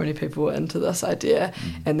just how many people were into this idea,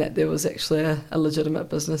 and that there was actually a legitimate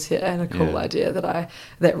business here and a cool idea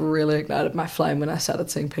that really ignited my flame when I started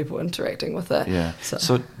seeing people interacting with it. Yeah.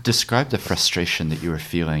 So describe the frustration that you were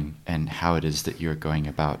feeling and how it is that you're going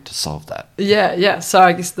about to solve that. Yeah. So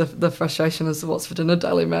I guess the frustration is the what's for dinner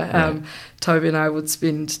dilemma. Right. Toby and I would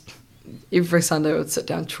spend every Sunday, we would sit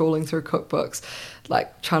down trawling through cookbooks,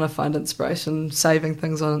 like trying to find inspiration, saving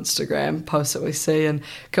things on Instagram, posts that we see, and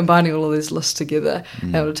combining all of these lists together.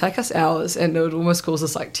 And it would take us hours, and it would almost cause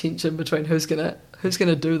us like tension between who's gonna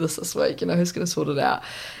do this week, who's gonna sort it out.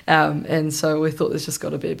 And so we thought there's just got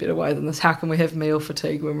to be a better way than this. How can we have meal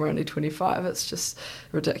fatigue when we're only 25? It's just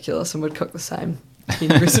ridiculous, and we'd cook the same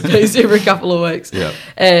 10 recipes every couple of weeks. Yeah.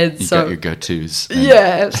 And you so got your go-tos.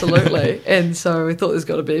 Yeah, absolutely. And so we thought there's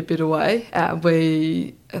got to be a better way.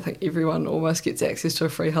 I think everyone almost gets access to a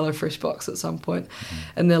free HelloFresh box at some point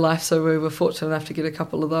in their life. So we were fortunate enough to get a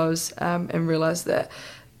couple of those and realised that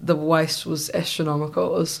the waste was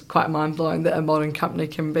astronomical. It was quite mind-blowing that a modern company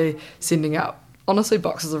can be sending out honestly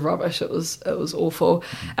boxes of rubbish. It was awful.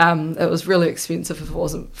 It was really expensive. If it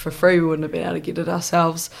wasn't for free, we wouldn't have been able to get it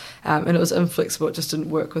ourselves. And it was inflexible. It just didn't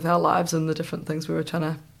work with our lives and the different things we were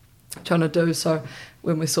trying to do. So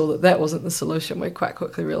when we saw that wasn't the solution, we quite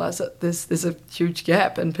quickly realised that there's a huge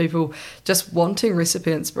gap in people just wanting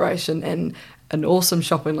recipe inspiration and an awesome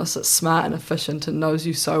shopping list that's smart and efficient and knows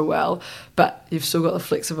you so well, but you've still got the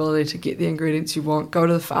flexibility to get the ingredients you want, go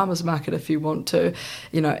to the farmer's market if you want to,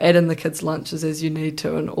 add in the kids' lunches as you need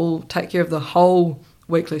to, and all take care of the whole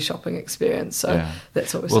weekly shopping experience. So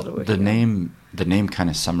that's what we started working on. The name kind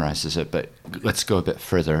of summarizes it, but let's go a bit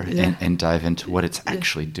further and dive into what it's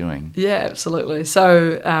actually doing. Yeah, absolutely.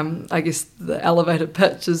 So I guess the elevated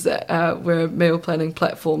pitch is that we're a meal planning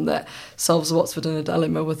platform that solves what's for dinner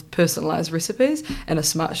dilemma with personalised recipes and a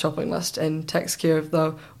smart shopping list, and takes care of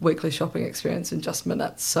the weekly shopping experience in just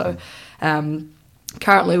minutes. So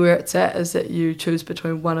currently where it's at is that you choose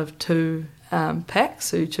between one of two packs.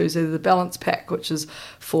 So you choose either the balance pack, which is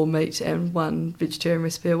 4 meat and 1 vegetarian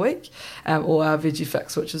recipe a week, or our veggie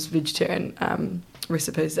fix, which is vegetarian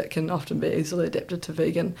recipes that can often be easily adapted to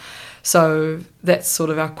vegan. So that's sort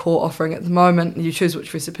of our core offering at the moment. You choose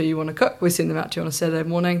which recipe you want to cook. We send them out to you on a Saturday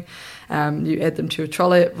morning. You add them to your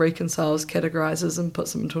trolley. It reconciles, categorises and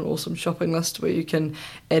puts them into an awesome shopping list where you can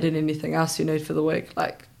add in anything else you need for the week,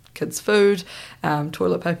 like kids' food,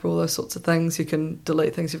 toilet paper, all those sorts of things. You can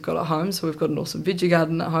delete things you've got at home. So we've got an awesome veggie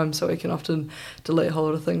garden at home, so we can often delete a whole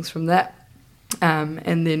lot of things from that.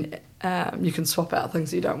 And then you can swap out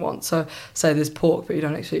things you don't want. So say there's pork, but you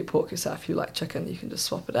don't actually eat pork yourself, you like chicken, you can just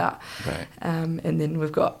swap it out. Right. And then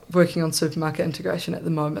we've got working on supermarket integration at the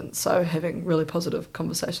moment, so having really positive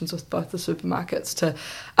conversations with both the supermarkets to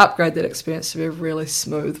upgrade that experience to be a really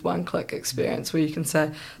smooth one-click experience where you can say,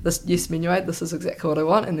 "This, yes, Menu Aid, this is exactly what I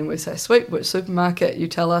want," and then we say, "Sweet, which supermarket?" You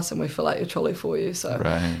tell us and we fill out your trolley for you. So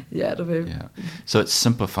it'll be... Yeah. So it's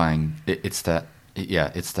simplifying. It's that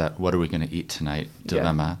what are we going to eat tonight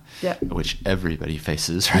dilemma, which everybody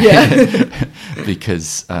faces, right? Yeah.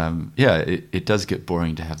 Because it does get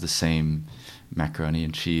boring to have the same macaroni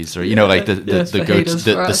and cheese, or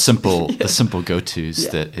the simple go-tos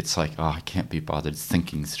that it's like, oh, I can't be bothered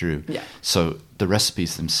thinking through. Yeah. So the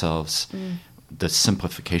recipes themselves, the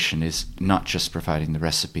simplification is not just providing the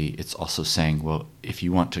recipe, it's also saying, well, if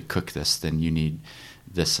you want to cook this, then you need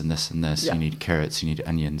this and this and this. You need carrots, you need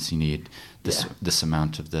onions, you need this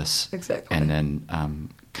amount of this. Exactly. And then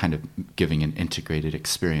kind of giving an integrated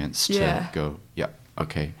experience to go,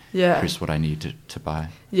 here's what I need to buy.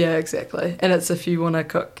 Yeah, exactly. And it's, if you want to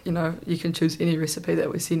cook, you can choose any recipe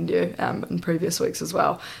that we send you in previous weeks as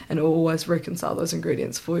well, and it will always reconcile those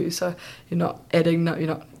ingredients for you. So you're not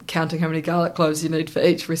counting how many garlic cloves you need for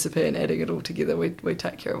each recipe and adding it all together. We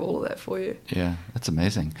take care of all of that for you. Yeah, that's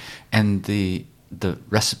amazing. And the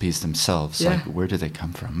recipes themselves, like, where do they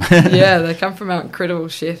come from? They come from our incredible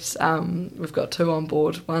chefs. We've got 2 on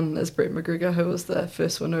board. One is Brett McGregor, who was the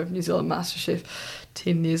first winner of New Zealand MasterChef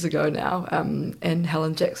 10 years ago now, and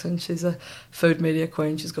Helen Jackson. She's a food media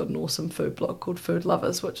queen. She's got an awesome food blog called Food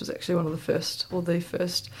Lovers, which is actually one of the first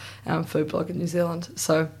food blog in New Zealand.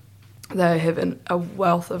 So they have a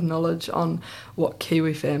wealth of knowledge on what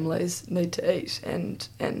Kiwi families need to eat and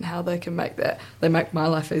how they can make that. They make my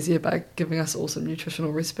life easier by giving us awesome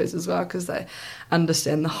nutritional recipes as well, because they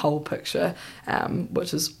understand the whole picture,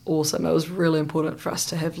 which is awesome. It was really important for us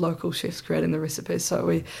to have local chefs creating the recipes, so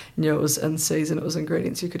we knew it was in season, it was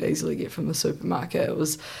ingredients you could easily get from the supermarket. It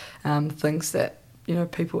was things that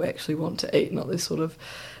people actually want to eat, not these sort of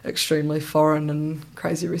extremely foreign and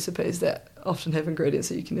crazy recipes that often have ingredients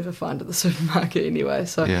that you can never find at the supermarket anyway.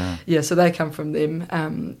 So so they come from them,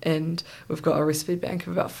 and we've got a recipe bank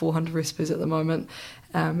of about 400 recipes at the moment,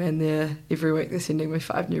 and every week they're sending me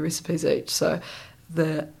 5 new recipes each. So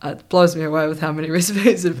it blows me away with how many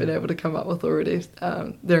recipes they've been able to come up with already.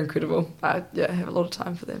 They're incredible. I have a lot of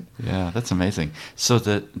time for them. Yeah, that's amazing. So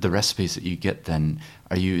the recipes that you get then,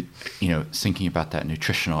 are you thinking about that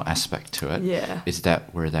nutritional aspect to it? Yeah. Is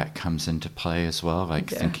that where that comes into play as well? Like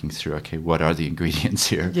thinking through, okay, what are the ingredients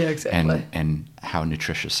here? Yeah, exactly. And how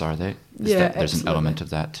nutritious are they? There's an element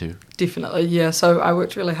of that too? Definitely, yeah. So I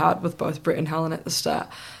worked really hard with both Brett and Helen at the start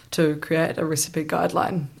to create a recipe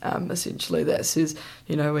guideline, essentially, that says,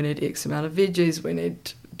 we need X amount of veggies, we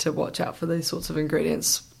need to watch out for these sorts of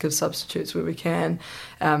ingredients, give substitutes where we can,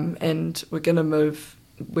 and we're going to move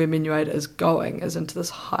where Menu Aid is going is into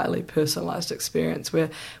this highly personalised experience where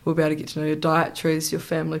we'll be able to get to know your dietaries, your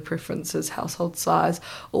family preferences, household size,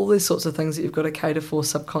 all these sorts of things that you've got to cater for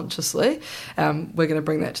subconsciously. We're going to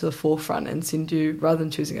bring that to the forefront and send you, rather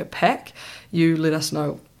than choosing a pack, you let us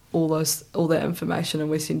know all that information, and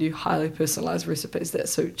we send you highly personalised recipes that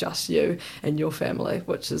suit just you and your family,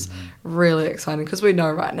 which is really exciting because we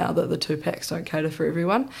know right now that the 2-packs don't cater for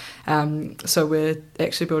everyone. So we're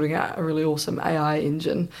actually building out a really awesome AI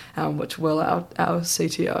engine, which Will, our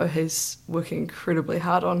CTO, he's working incredibly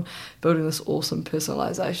hard on building this awesome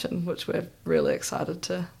personalisation, which we're really excited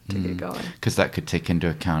to get going. Because that could take into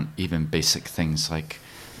account even basic things like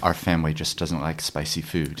our family just doesn't like spicy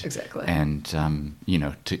food. Exactly. And,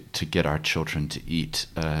 to get our children to eat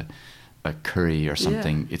a curry or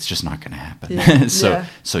something, it's just not going to happen. Yeah.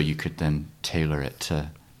 So you could then tailor it to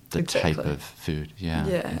the type of food. Yeah,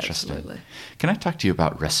 interesting. Absolutely. Can I talk to you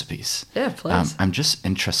about recipes? Yeah, please. I'm just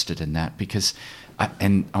interested in that because, I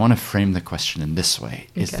want to frame the question in this way,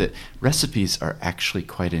 is that recipes are actually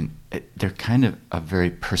they're kind of a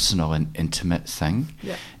very personal and intimate thing.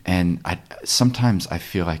 Yeah. And sometimes I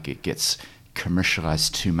feel like it gets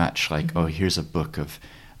commercialized too much, like, oh, here's a book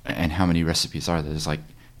and how many recipes are there? There's like,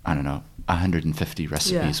 I don't know, 150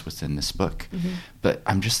 recipes within this book. But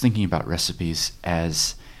I'm just thinking about recipes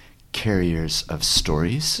as carriers of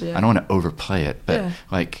stories. I don't want to overplay it, but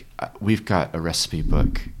like we've got a recipe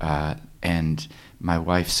book, and my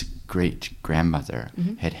wife's great grandmother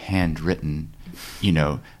had handwritten,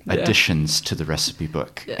 additions to the recipe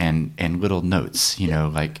book and little notes,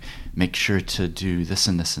 like make sure to do this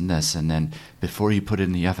and this and this, and then before you put it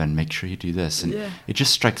in the oven, make sure you do this. And it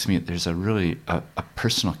just strikes me that there's a really a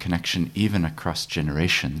personal connection even across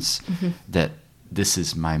generations, that this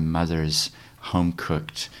is my mother's home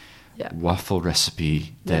cooked waffle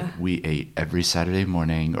recipe that we ate every Saturday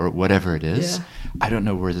morning or whatever it is. I don't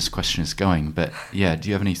know where this question is going, but do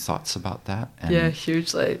you have any thoughts about that?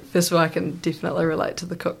 Hugely. First of all, I can definitely relate to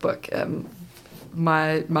the cookbook.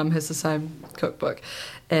 My mum has the same cookbook,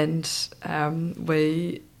 and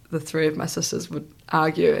the three of my sisters would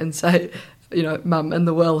argue and say, Mum and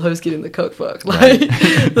the Will, who's getting the cookbook?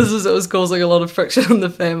 It was causing a lot of friction in the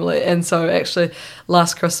family. And so actually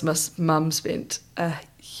last Christmas, Mum spent a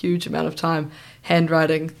huge amount of time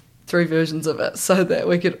handwriting 3 versions of it so that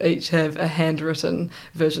we could each have a handwritten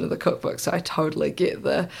version of the cookbook. So I totally get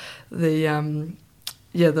the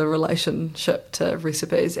relationship to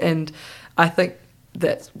recipes, and I think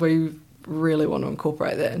that we really want to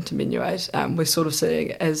incorporate that into Menu 8. We're sort of seeing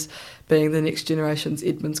it as being the next generation's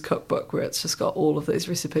Edmund's cookbook, where it's just got all of these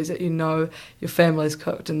recipes that your family's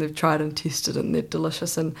cooked and they've tried and tested and they're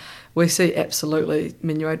delicious. And we see absolutely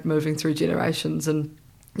Menu 8 moving through generations, and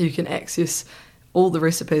you can access all the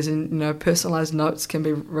recipes, and personalised notes can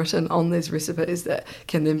be written on these recipes that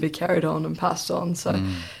can then be carried on and passed on. So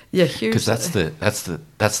huge. Because that's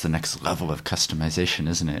the next level of customization,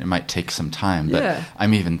 isn't it? It might take some time, but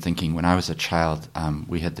I'm even thinking when I was a child,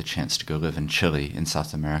 we had the chance to go live in Chile in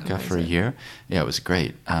South America for a year. Yeah, it was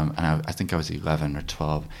great. And I think I was 11 or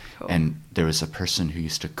 12, and there was a person who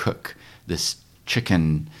used to cook this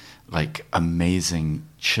chicken, like amazing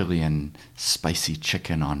Chilean spicy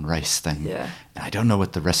chicken on rice thing. And I don't know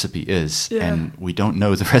what the recipe is, and we don't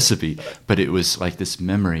know the recipe, but it was like this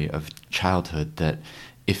memory of childhood that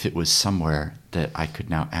if it was somewhere that I could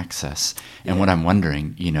now access. And what I'm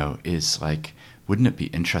wondering, is like, wouldn't it be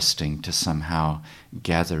interesting to somehow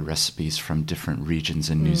gather recipes from different regions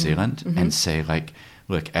in New Zealand and say, like,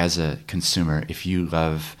 look, as a consumer, if you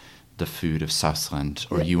love the food of Southland,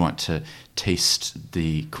 or you want to taste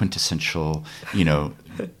the quintessential,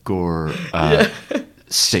 gore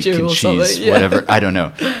steak and cheese, whatever, I don't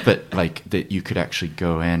know, but like that you could actually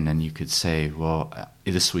go in and you could say, well,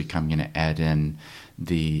 this week I'm going to add in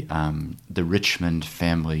the Richmond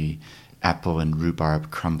family apple and rhubarb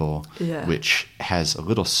crumble, which has a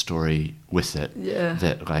little story with it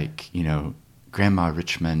that, like, Grandma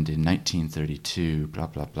Richmond in 1932, blah,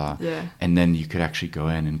 blah, blah. And then you could actually go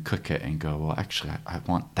in and cook it and go, well, actually, I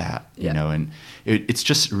want that, and it's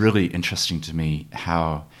just really interesting to me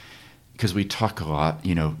how, because we talk a lot,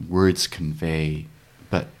 words convey,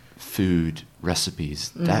 but food,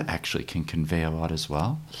 recipes, that actually can convey a lot as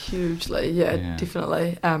well. Hugely,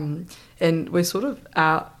 definitely. And we're sort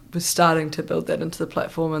of we're starting to build that into the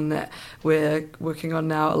platform, and that we're working on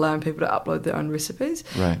now allowing people to upload their own recipes,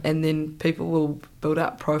 and then people will build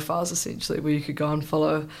out profiles essentially where you could go and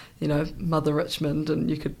follow Mother Richmond, and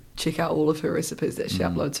you could check out all of her recipes that she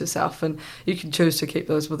uploads herself, and you can choose to keep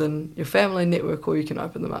those within your family network, or you can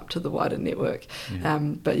open them up to the wider network.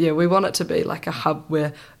 But we want it to be like a hub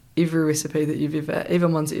where every recipe that you've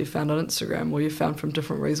even ones that you've found on Instagram or you've found from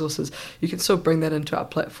different resources, you can still bring that into our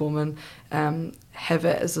platform and have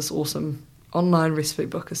it as this awesome online recipe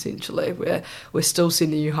book essentially, where we're still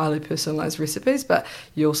sending you highly personalised recipes, but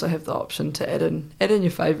you also have the option to add in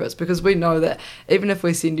your favourites, because we know that even if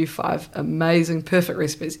we send you 5 amazing, perfect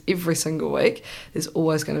recipes every single week, there's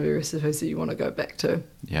always going to be recipes that you want to go back to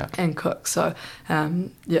and cook. So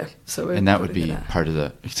so and that would be part of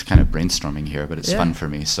it's kind of brainstorming here, but it's fun for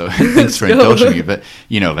me. So Thanks thanks for indulging me. But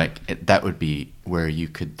that would be where you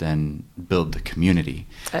could then build the community.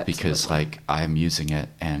 Absolutely. Because I'm using it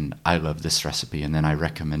and I love this recipe, and then I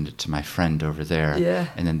recommend it to my friend over there,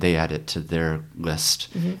 and then they add it to their list,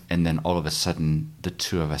 and then all of a sudden the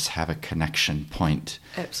two of us have a connection point.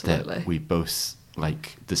 Absolutely. That we both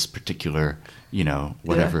like this particular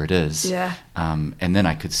whatever it is, and then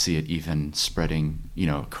I could see it even spreading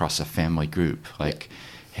across a family group,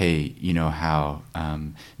 hey, you know how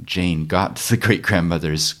Jane got the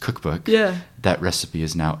great-grandmother's cookbook? Yeah. That recipe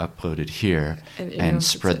is now uploaded here, and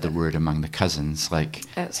spread the word among the cousins.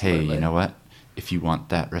 Hey, you know what? If you want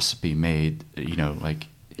that recipe made,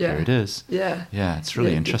 here it is. Yeah. Yeah, it's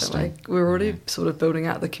really interesting. Definitely. We're already sort of building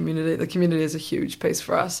out the community. The community is a huge piece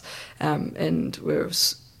for us, and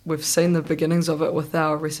we've seen the beginnings of it with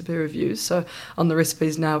our recipe reviews. So on the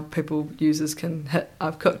recipes now, users can hit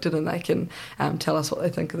I've cooked it, and they can tell us what they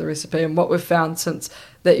think of the recipe. And what we've found, since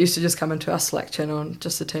that used to just come into our Slack channel and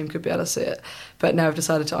just the team could be able to see it, but now we've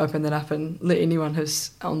decided to open that up and let anyone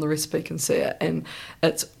who's on the recipe can see it. And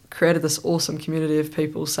it's created this awesome community of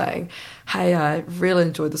people saying, hey, I really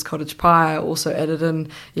enjoyed this cottage pie. I also added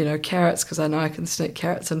in, carrots, because I know I can sneak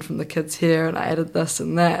carrots in from the kids here, and I added this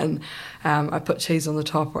and that, and I put cheese on the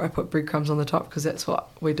top, or I put breadcrumbs on the top, because that's what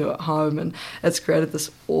we do at home. And it's created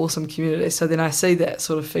this awesome community. So then I see that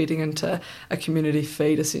sort of feeding into a community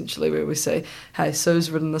feed, essentially, where we say, hey,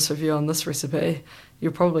 Sue's written this review on this recipe.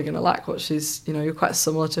 You're probably going to like what she's, you're quite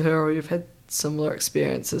similar to her, or you've had similar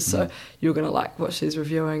experiences, so you're going to like what she's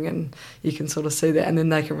reviewing, and you can sort of see that, and then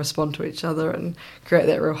they can respond to each other and create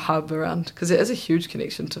that real hub around, because it is a huge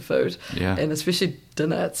connection to food, and especially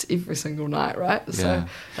dinner. It's every single night, right? So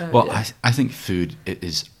I think food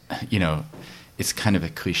is, it's kind of a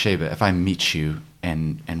cliche, but if I meet you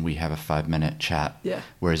and we have a 5-minute chat,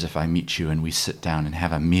 whereas if I meet you and we sit down and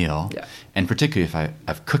have a meal, and particularly if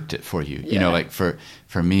I've cooked it for you,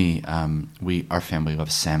 for me, our family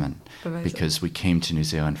loves salmon. Amazing. Because we came to New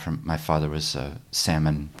Zealand my father was a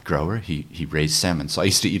salmon grower. He raised salmon, so I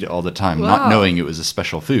used to eat it all the time, not knowing it was a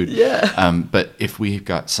special food. But if we've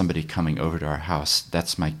got somebody coming over to our house,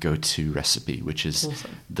 that's my go-to recipe, which is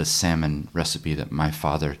the salmon recipe that my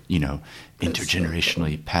father,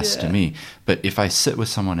 intergenerationally passed to me. But if I sit with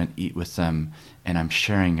someone and eat with them, and I'm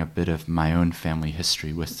sharing a bit of my own family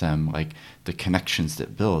history with them, the connections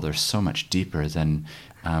that build are so much deeper than,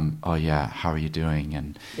 how are you doing?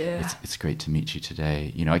 And it's great to meet you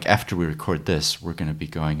today. After we record this, we're going to be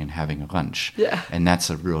going and having a lunch. And that's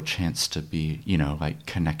a real chance to be,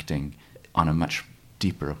 connecting on a much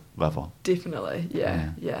deeper level. Definitely.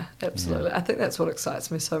 Yeah, absolutely. Yeah. I think that's what excites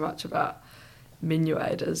me so much about Menu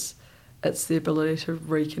Aid is it's the ability to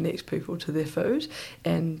reconnect people to their food.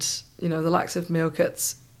 And, the likes of meal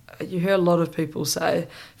kits, you hear a lot of people say,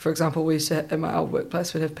 for example, we used to have, in my old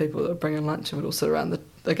workplace, we'd have people that would bring in lunch, and we'd all sit around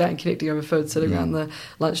connecting over food, sitting around the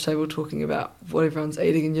lunch table talking about what everyone's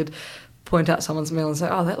eating, and you'd point out someone's meal and say,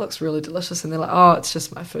 oh, that looks really delicious, and they're like, oh, it's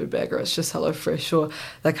just my food bag, or it's just HelloFresh, or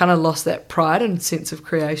they kind of lost that pride and sense of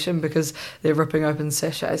creation because they're ripping open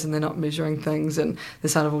sachets and they're not measuring things, and they're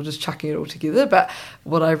sort of all just chucking it all together. But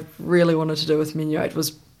what I really wanted to do with Menu Aid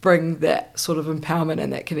was bring that sort of empowerment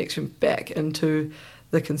and that connection back into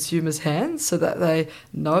the consumer's hands, so that they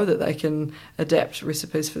know that they can adapt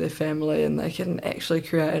recipes for their family and they can actually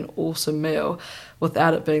create an awesome meal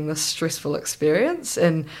without it being this stressful experience.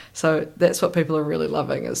 And so that's what people are really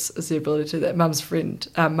loving is the ability to do that.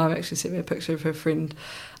 Mum actually sent me a picture of her friend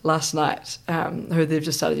last night, who they've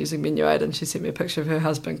just started using Menu Aid, and she sent me a picture of her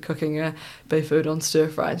husband cooking a beef udon stir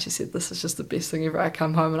fry, and she said, this is just the best thing ever. I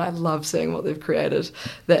come home and I love seeing what they've created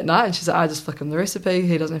that night. And she's like, I just flick him the recipe,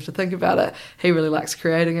 he doesn't have to think about it, he really likes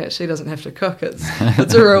creating it, she doesn't have to cook.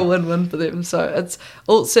 It's a real win-win for them. So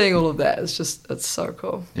seeing all of that is just, it's so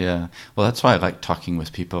cool. Yeah, well, that's why I like talking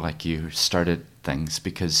with people like you who started things,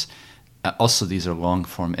 because also these are long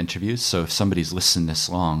form interviews, so if somebody's listened this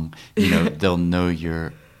long, they'll know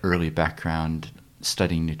your early background,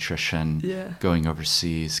 studying nutrition, going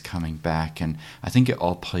overseas, coming back, and I think it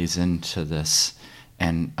all plays into this.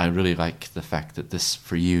 And I really like the fact that this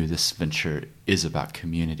venture is about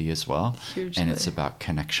community as well. Hugely. And it's about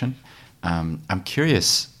connection. I'm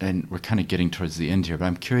curious, and we're kind of getting towards the end here, but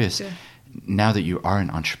I'm curious, now that you are an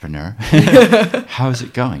entrepreneur, how is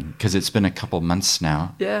it going? Because it's been a couple months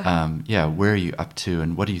now. Yeah. Where are you up to,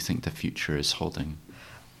 and what do you think the future is holding?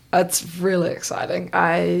 It's really exciting.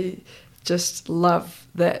 I just love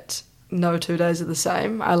that no 2 days are the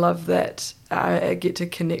same. I love that I get to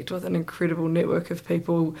connect with an incredible network of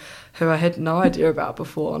people who I had no idea about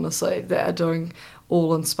before, honestly, that are doing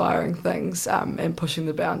all inspiring things and pushing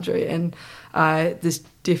the boundary. And there's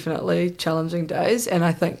definitely challenging days, and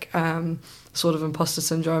I think sort of imposter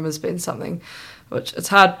syndrome has been something which it's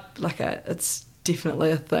hard, it's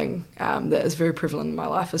definitely a thing that is very prevalent in my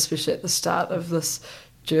life, especially at the start of this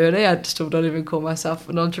journey. I still don't even call myself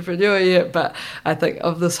an entrepreneur yet, but I think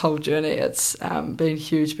of this whole journey, it's been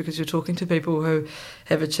huge because you're talking to people who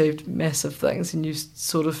have achieved massive things and you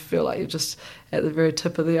sort of feel like you're just at the very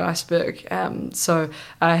tip of the iceberg. So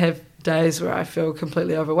I have days where I feel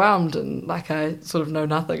completely overwhelmed and like I sort of know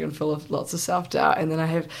nothing and full of lots of self-doubt, and then I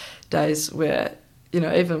have days where,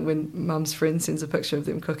 even when mum's friend sends a picture of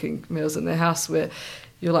them cooking meals in their house, where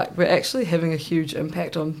you're like, we're actually having a huge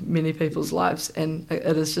impact on many people's lives, and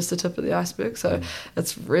it is just the tip of the iceberg. So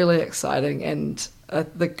it's really exciting, and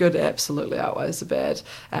the good absolutely outweighs the bad.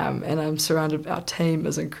 And I'm surrounded, our team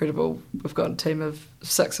is incredible. We've got a team of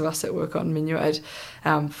 6 of us that work on Menu Aid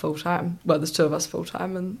full-time. Well, there's 2 of us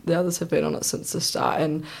full-time, and the others have been on it since the start,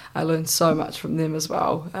 and I learned so much from them as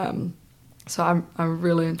well. So I'm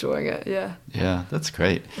really enjoying it, yeah. Yeah, that's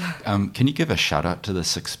great. Can you give a shout out to the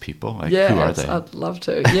 6 people? Who are they? I'd love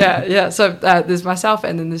to. Yeah. So there's myself,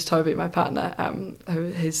 and then there's Toby, my partner, who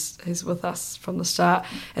he's with us from the start,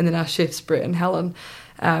 and then our chefs Brett and Helen,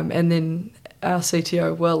 and then our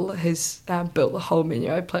CTO Will. He's built the whole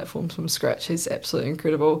Menu Aid platform from scratch. He's absolutely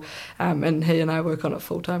incredible, and he and I work on it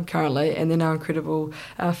full time currently. And then our incredible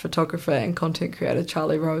photographer and content creator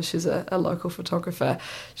Charlie Rose. She's a local photographer.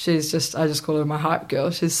 I just call her my hype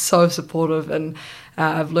girl. She's so supportive, and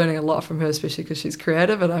I'm learning a lot from her, especially because she's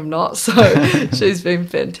creative and I'm not. So she's been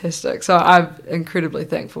fantastic. So I'm incredibly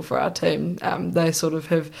thankful for our team. They sort of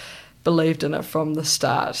have believed in it from the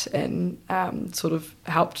start and sort of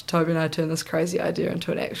helped Toby and I turn this crazy idea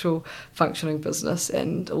into an actual functioning business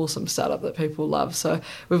and awesome startup that people love. So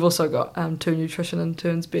we've also got 2 nutrition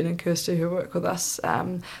interns, Ben and Kirsty, who work with us.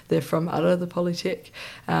 They're from Ara, the Polytech.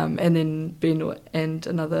 And then Ben and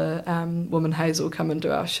another woman, Hazel, come and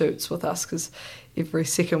do our shoots with us, because every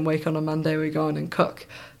second week on a Monday we go in and cook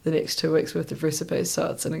the next 2 weeks worth of recipes, so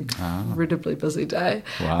it's an incredibly busy day.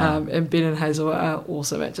 Wow. And Ben and Hazel are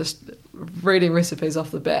awesome at just reading recipes off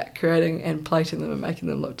the bat, creating and plating them and making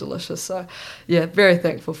them look delicious. So yeah, very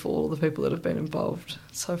thankful for all the people that have been involved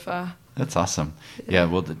so far. That's awesome. Yeah,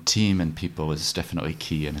 well, the team and people is definitely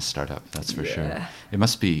key in a startup, that's for sure. It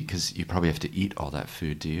must be, because you probably have to eat all that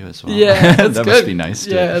food, do you, as well? Yeah, it's that good. must be nice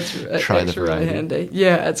to try the variety. Really handy.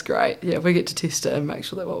 Yeah, it's great. Yeah, we get to test it and make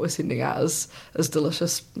sure that what we're sending out is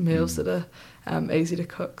delicious meals that are easy to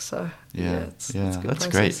cook. So it's a good that's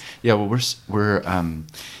process. great. Yeah, well, we're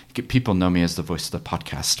people know me as the voice of the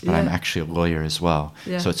podcast, but I'm actually a lawyer as well.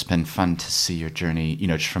 Yeah. So it's been fun to see your journey,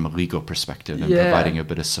 just from a legal perspective and providing a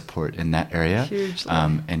bit of support in that area. Hugely.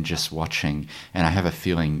 And just watching. And I have a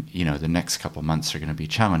feeling, the next couple months are going to be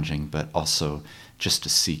challenging, but also just to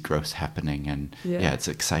see growth happening, and it's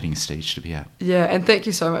an exciting stage to be at. Yeah, and thank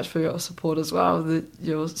you so much for your support as well.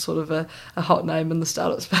 You're sort of a hot name in the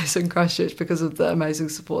startup space in Christchurch because of the amazing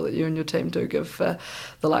support that you and your team do give for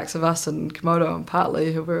the likes of us and Komodo and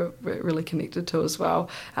Partly, who we're really connected to as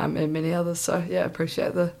well, and many others. So yeah,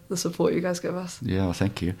 appreciate the support you guys give us. Yeah, well,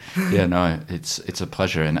 thank you. Yeah, no, it's a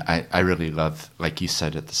pleasure, and I really love, like you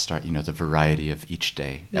said at the start, the variety of each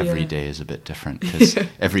day. Every day is a bit different because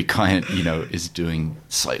every client, is doing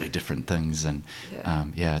slightly different things, and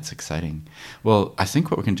it's exciting. Well, I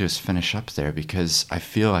think what we're going to do is finish up there, because I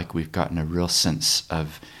feel like we've gotten a real sense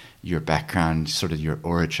of your background, sort of your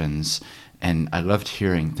origins, and I loved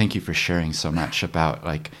hearing, thank you for sharing so much about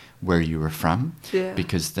like where you were from,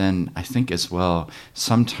 because then I think as well,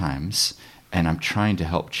 sometimes, and I'm trying to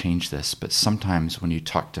help change this, but sometimes when you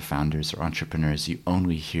talk to founders or entrepreneurs, you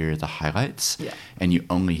only hear the highlights, and you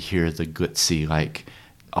only hear the gutsy, like,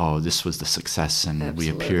 oh, this was the success, and we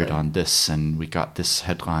appeared on this, and we got this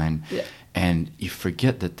headline. And you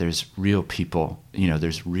forget that there's real people,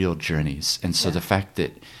 there's real journeys. And so the fact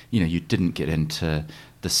that, you didn't get into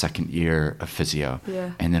the second year of physio,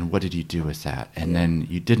 and then what did you do with that? And then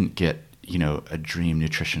you didn't get, a dream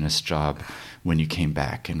nutritionist job when you came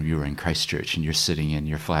back and you were in Christchurch and you're sitting in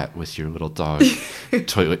your flat with your little dog,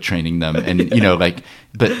 toilet training them. And,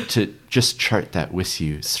 but to just chart that with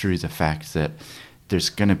you through the fact that there's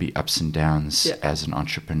going to be ups and downs Yeah. as an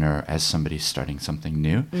entrepreneur, as somebody starting something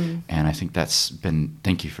new. And I think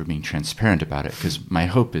thank you for being transparent about it, because my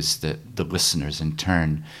hope is that the listeners in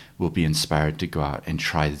turn will be inspired to go out and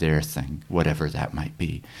try their thing, whatever that might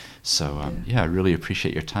be. So, I really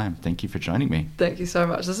appreciate your time. Thank you for joining me. Thank you so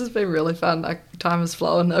much. This has been really fun. Time has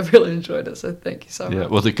flown. I've really enjoyed it, so thank you so much. Yeah,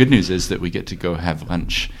 well, the good news is that we get to go have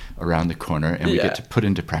lunch around the corner, and we get to put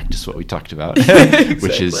into practice what we talked about,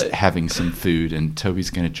 which is having some food. And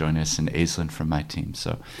Toby's going to join us, and Aislinn from my team.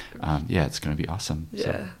 So, it's going to be awesome. Yeah.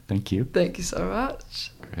 So, thank you. Thank you so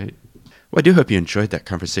much. Great. Well, I do hope you enjoyed that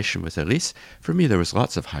conversation with Elise. For me, there was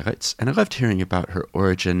lots of highlights, and I loved hearing about her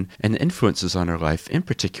origin and the influences on her life, in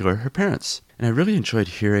particular her parents. And I really enjoyed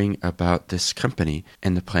hearing about this company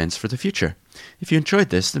and the plans for the future. If you enjoyed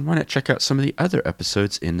this, then why not check out some of the other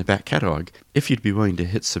episodes in the back catalog? If you'd be willing to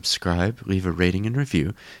hit subscribe, leave a rating and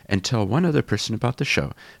review, and tell one other person about the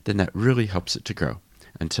show, then that really helps it to grow.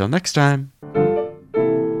 Until next time.